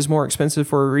FX9 is more expensive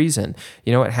for a reason.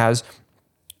 It has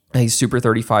a Super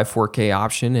 35 4K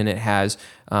option, and it has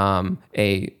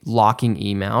a locking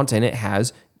E-mount, and it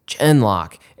has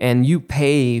Genlock, and you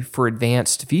pay for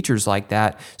advanced features like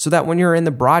that so that when you're in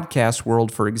the broadcast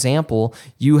world, for example,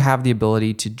 you have the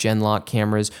ability to Genlock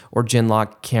cameras or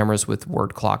Genlock cameras with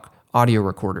word clock audio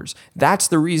recorders. That's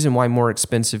the reason why more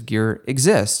expensive gear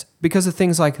exists, because of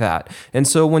things like that. And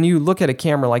so when you look at a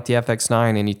camera like the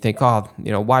FX9 and you think,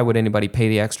 why would anybody pay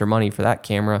the extra money for that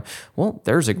camera? Well,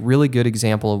 there's a really good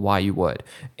example of why you would.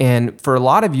 And for a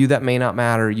lot of you, that may not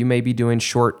matter. You may be doing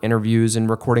short interviews and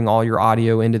recording all your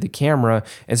audio into the camera,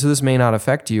 and so this may not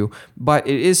affect you, but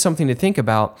it is something to think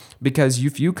about, because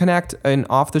if you connect an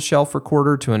off-the-shelf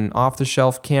recorder to an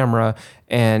off-the-shelf camera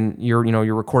and you're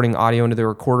recording audio into the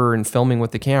recorder and filming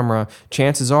with the camera,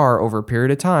 chances are over a period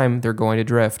of time, they're going to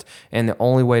drift. And the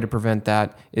only way to prevent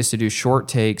that is to do short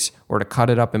takes or to cut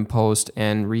it up in post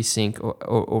and resync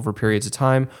over periods of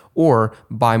time, or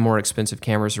buy more expensive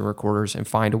cameras and recorders and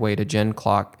find a way to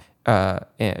Genlock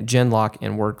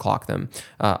and word clock them.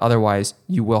 Otherwise,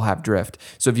 you will have drift.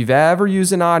 So if you've ever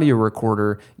used an audio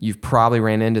recorder, you've probably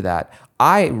ran into that.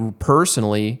 I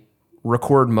personally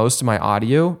record most of my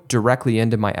audio directly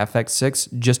into my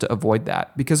FX6 just to avoid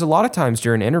that, because a lot of times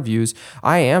during interviews,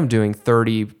 I am doing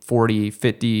 30, 40,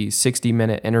 50,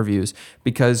 60-minute interviews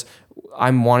because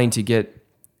I'm wanting to get,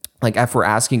 if we're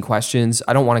asking questions,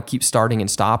 I don't want to keep starting and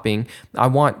stopping. I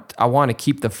want to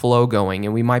keep the flow going.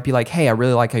 And we might be like, hey, I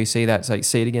really like how you say that. So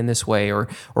say it again this way, or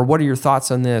what are your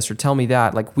thoughts on this? Or tell me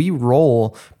that. We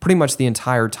roll pretty much the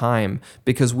entire time,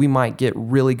 because we might get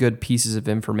really good pieces of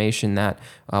information that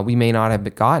we may not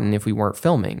have gotten if we weren't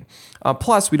filming.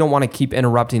 Plus, we don't want to keep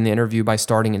interrupting the interview by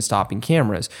starting and stopping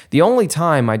cameras. The only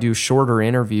time I do shorter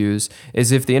interviews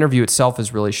is if the interview itself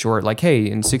is really short, like, hey,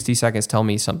 in 60 seconds, tell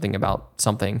me something about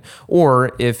something.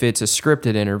 or if it's a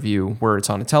scripted interview where it's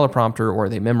on a teleprompter or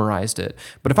they memorized it.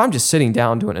 But if I'm just sitting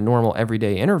down doing a normal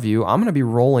everyday interview, I'm going to be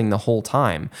rolling the whole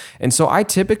time. And so I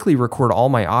typically record all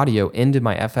my audio into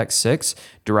my FX6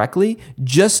 directly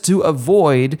just to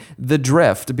avoid the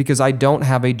drift, because I don't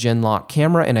have a Genlock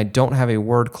camera and I don't have a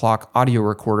word clock audio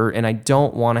recorder, and I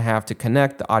don't want to have to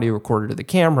connect the audio recorder to the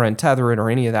camera and tether it or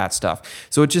any of that stuff.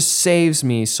 So it just saves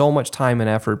me so much time and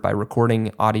effort by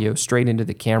recording audio straight into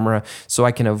the camera, so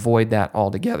I can avoid that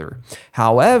altogether.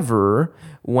 However,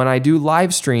 when I do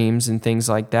live streams and things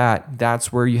like that,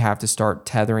 that's where you have to start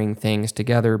tethering things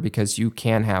together, because you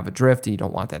can have a drift and you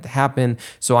don't want that to happen.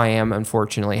 So I am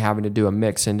unfortunately having to do a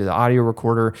mix into the audio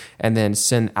recorder and then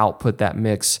output that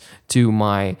mix to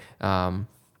my Blackmagic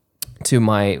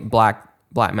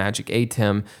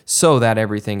ATEM so that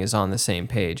everything is on the same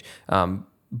page.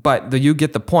 But you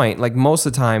get the point. Like most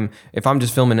of the time, if I'm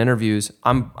just filming interviews,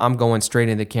 I'm going straight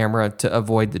into the camera to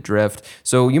avoid the drift.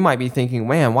 So you might be thinking,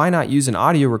 man, why not use an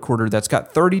audio recorder that's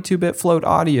got 32-bit float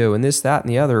audio and this, that, and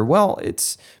the other? Well,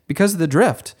 it's because of the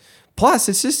drift. Plus,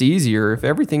 it's just easier. If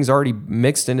everything's already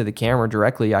mixed into the camera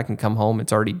directly, I can come home,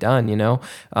 it's already done, you know?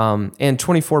 And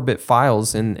 24-bit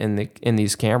files in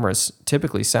these cameras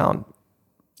typically sound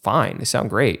fine. They sound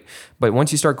great. But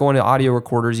once you start going to audio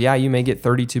recorders, yeah, you may get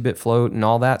 32-bit float and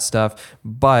all that stuff.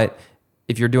 But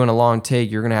if you're doing a long take,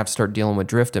 you're going to have to start dealing with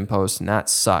drift in post, and that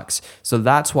sucks. So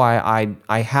that's why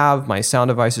I have my Sound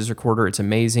Devices recorder. It's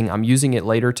amazing. I'm using it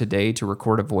later today to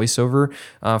record a voiceover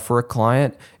for a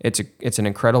client. It's an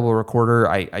incredible recorder.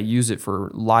 I use it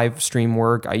for live stream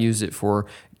work. I use it for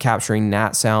capturing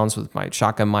NAT sounds with my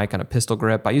shotgun mic on a pistol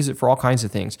grip. I use it for all kinds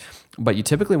of things, but you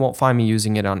typically won't find me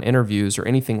using it on interviews or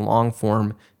anything long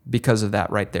form because of that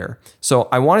right there. So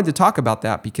I wanted to talk about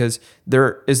that because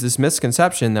there is this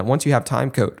misconception that once you have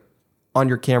timecode on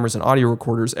your cameras and audio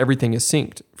recorders, everything is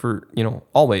synced for,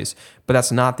 always. But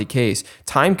that's not the case.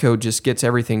 Timecode just gets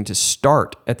everything to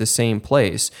start at the same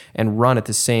place and run at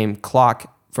the same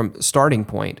clock from starting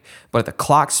point. But the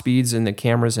clock speeds in the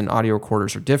cameras and audio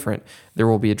recorders are different. There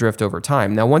will be a drift over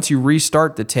time. Now, once you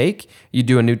restart the take, you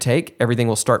do a new take, everything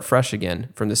will start fresh again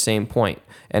from the same point,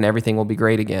 and everything will be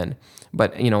great again.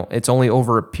 But, it's only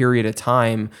over a period of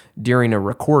time during a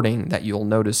recording that you'll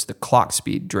notice the clock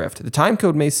speed drift. The time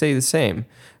code may stay the same,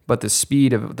 but the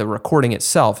speed of the recording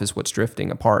itself is what's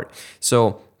drifting apart.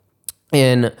 So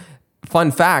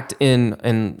fun fact,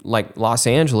 in like Los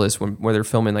Angeles, where they're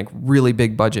filming like really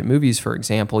big budget movies, for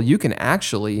example, you can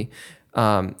actually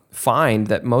find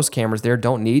that most cameras there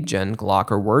don't need gen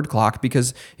clock or word clock,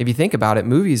 because if you think about it,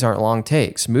 movies aren't long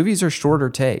takes. Movies are shorter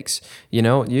takes.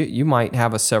 You might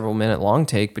have a several minute long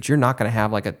take, but you're not going to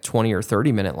have like a 20 or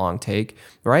 30 minute long take,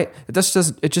 right? It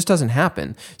just doesn't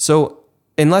happen. So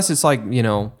unless it's like,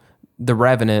 The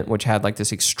Revenant, which had like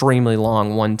this extremely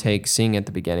long one take scene at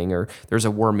the beginning, or there's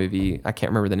a war movie, I can't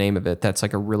remember the name of it, that's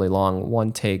like a really long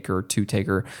one take or two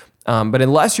taker. But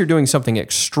unless you're doing something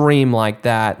extreme like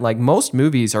that, like most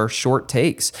movies are short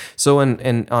takes. So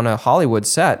on a Hollywood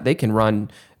set, they can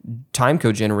run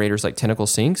timecode generators like Tentacle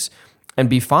Syncs and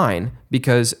be fine,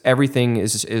 because everything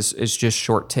is just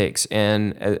short takes,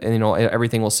 and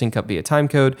everything will sync up via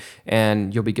timecode,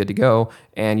 and you'll be good to go,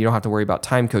 and you don't have to worry about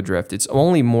timecode drift. It's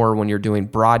only more when you're doing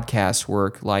broadcast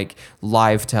work like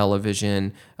live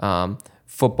television,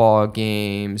 football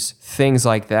games, things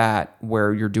like that,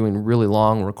 where you're doing really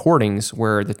long recordings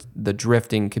where the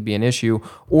drifting could be an issue,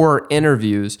 or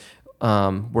interviews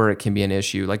where it can be an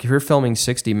issue. Like if you're filming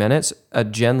 60 minutes, a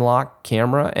Genlock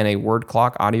camera and a word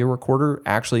clock audio recorder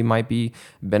actually might be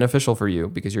beneficial for you,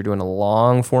 because you're doing a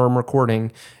long form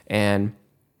recording and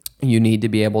you need to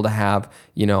be able to have,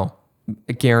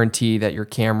 a guarantee that your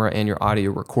camera and your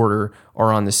audio recorder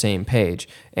are on the same page.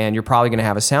 And you're probably going to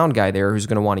have a sound guy there who's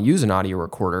going to want to use an audio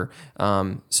recorder.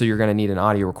 So you're going to need an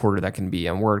audio recorder that can be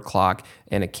on word clock,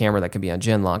 and a camera that can be on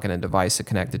Genlock, and a device to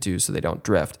connect the two so they don't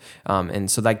drift.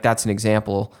 And so that's an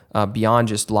example beyond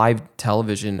just live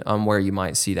television where you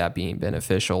might see that being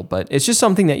beneficial. But it's just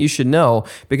something that you should know,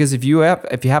 because if you have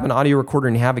an audio recorder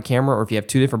and you have a camera, or if you have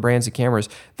two different brands of cameras,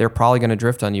 they're probably going to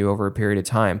drift on you over a period of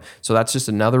time. So that's just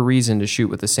another reason to shoot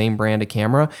with the same brand of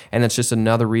camera, and it's just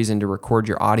another reason to record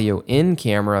your audio in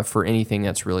camera for anything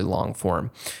that's really long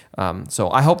form. So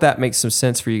I hope that makes some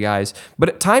sense for you guys.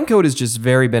 But timecode is just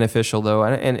very beneficial, though.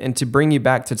 And to bring you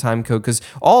back to timecode, because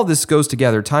all of this goes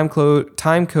together. Timecode,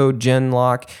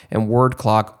 GenLock, and word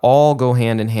clock all go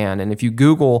hand in hand. And if you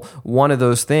Google one of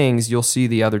those things, you'll see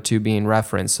the other two being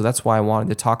referenced. So that's why I wanted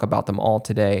to talk about them all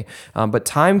today. But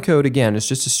timecode, again, is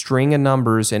just a string of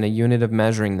numbers and a unit of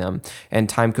measuring them. And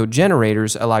timecode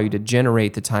generators allow you to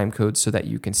generate the timecode so that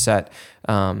you can set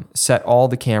all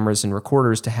the cameras and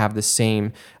recorders to have the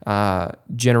same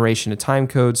generation of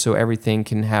timecode, so everything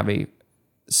can have a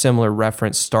similar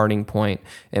reference starting point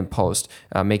in post,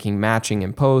 making matching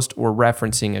in post or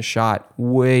referencing a shot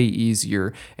way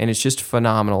easier. And it's just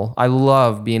phenomenal. I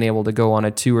love being able to go on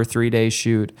a 2 or 3 day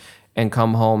shoot and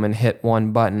come home and hit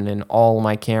one button and all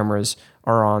my cameras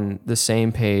are on the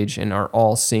same page and are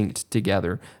all synced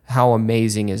together. How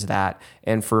amazing is that?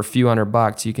 And for a few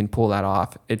 $100, you can pull that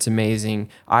off. It's amazing.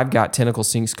 I've got Tentacle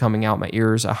Syncs coming out my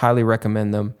ears. I highly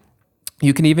recommend them.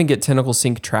 You can even get Tentacle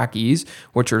Sync Track E's,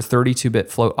 which are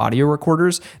 32-bit float audio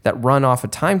recorders that run off a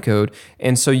timecode.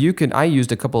 And so I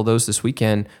used a couple of those this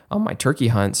weekend on my turkey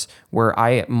hunts where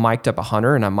I mic'd up a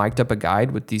hunter and I mic'd up a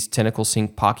guide with these Tentacle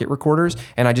Sync pocket recorders.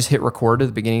 And I just hit record at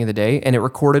the beginning of the day and it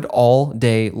recorded all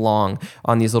day long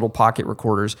on these little pocket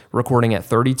recorders, recording at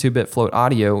 32-bit float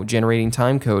audio, generating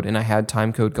timecode. And I had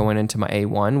timecode going into my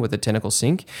A1 with a Tentacle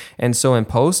Sync. And so in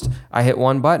post, I hit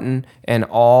one button and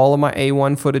all of my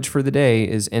A1 footage for the day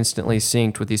is instantly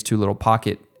synced with these two little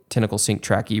pocket Tentacle Sync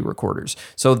Track E recorders.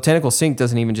 So the Tentacle Sync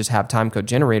doesn't even just have timecode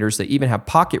generators, they even have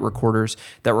pocket recorders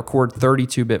that record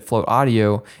 32-bit float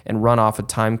audio and run off a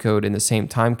timecode in the same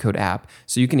timecode app.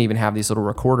 So you can even have these little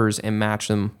recorders and match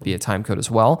them via timecode as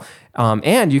well.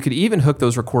 And you could even hook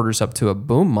those recorders up to a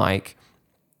boom mic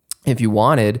if you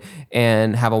wanted,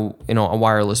 and have a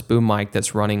wireless boom mic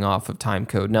that's running off of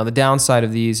timecode. Now the downside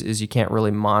of these is you can't really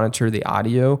monitor the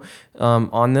audio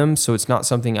on them, so it's not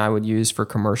something I would use for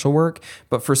commercial work.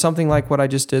 But for something like what I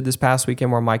just did this past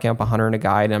weekend, where I'm micing up a hunter and a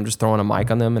guide, and I'm just throwing a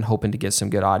mic on them and hoping to get some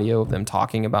good audio of them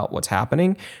talking about what's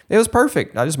happening, it was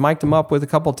perfect. I just mic'd them up with a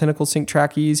couple of Tentacle Sync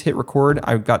Track E's, hit record.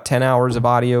 I've got 10 hours of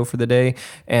audio for the day,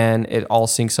 and it all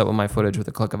syncs up with my footage with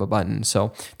a click of a button.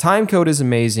 So timecode is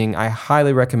amazing. I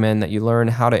highly recommend that you learn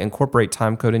how to incorporate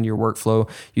timecode into your workflow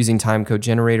using timecode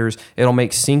generators. It'll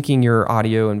make syncing your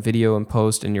audio and video in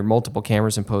post and your multiple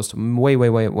cameras in post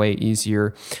way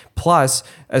easier. Plus,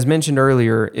 as mentioned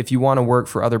earlier, if you want to work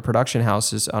for other production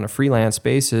houses on a freelance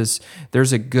basis,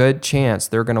 there's a good chance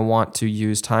they're going to want to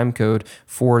use timecode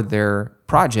for their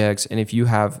projects. And if you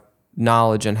have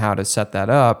knowledge on how to set that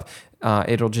up,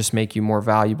 it'll just make you more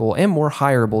valuable and more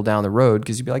hireable down the road,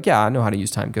 because you'd be like, yeah, I know how to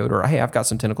use timecode, or hey, I've got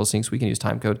some Tentacle Syncs, we can use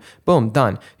timecode. Boom,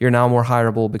 done. You're now more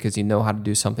hireable because you know how to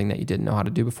do something that you didn't know how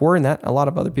to do before, and that a lot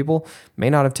of other people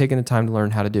may not have taken the time to learn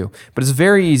how to do. But it's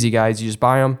very easy, guys. You just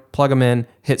buy them, plug them in,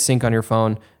 hit sync on your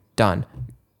phone, done.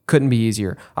 Couldn't be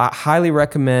easier. I highly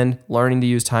recommend learning to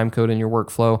use timecode in your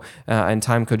workflow and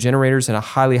timecode generators, and I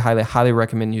highly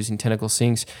recommend using Tentacle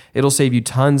Syncs. It'll save you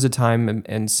tons of time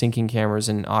and syncing cameras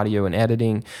and audio and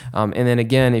editing. And then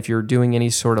again, if you're doing any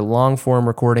sort of long form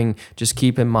recording, just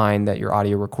keep in mind that your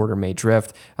audio recorder may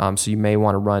drift. So you may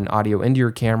want to run audio into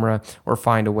your camera or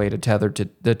find a way to tether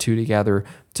the two together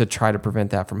to try to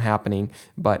prevent that from happening.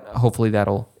 But hopefully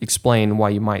that'll explain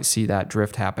why you might see that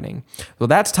drift happening. So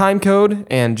that's timecode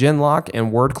and GenLock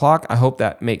and word clock. I hope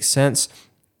that makes sense.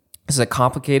 This is a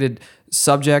complicated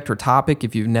subject or topic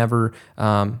if you've never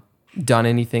done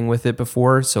anything with it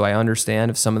before. So I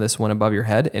understand if some of this went above your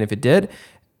head. And if it did,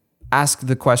 ask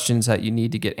the questions that you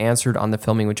need to get answered on the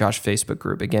Filming with Josh Facebook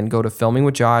group. Again, go to Filming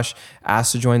with Josh,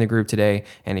 ask to join the group today.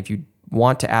 And if you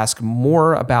want to ask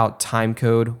more about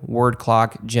timecode, word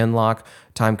clock, GenLock,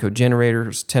 timecode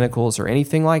generators, tentacles, or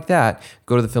anything like that,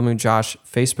 go to the Filming with Josh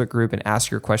Facebook group and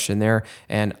ask your question there.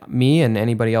 And me and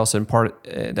anybody else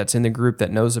that's in the group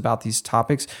that knows about these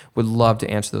topics would love to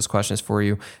answer those questions for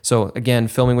you. So again,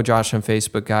 Filming with Josh on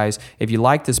Facebook, guys. If you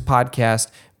like this podcast,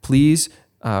 please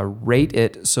rate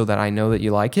it so that I know that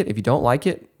you like it. If you don't like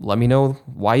it, let me know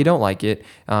why you don't like it.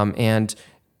 And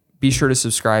be sure to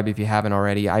subscribe if you haven't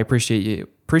already. I appreciate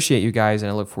you guys,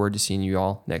 and I look forward to seeing you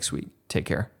all next week. Take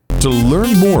care. To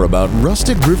learn more about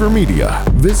Rustic River Media,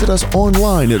 visit us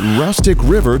online at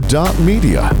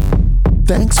rusticriver.media.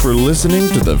 Thanks for listening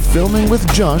to the Filming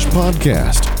with Josh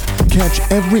podcast. Catch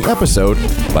every episode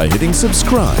by hitting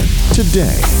subscribe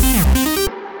today.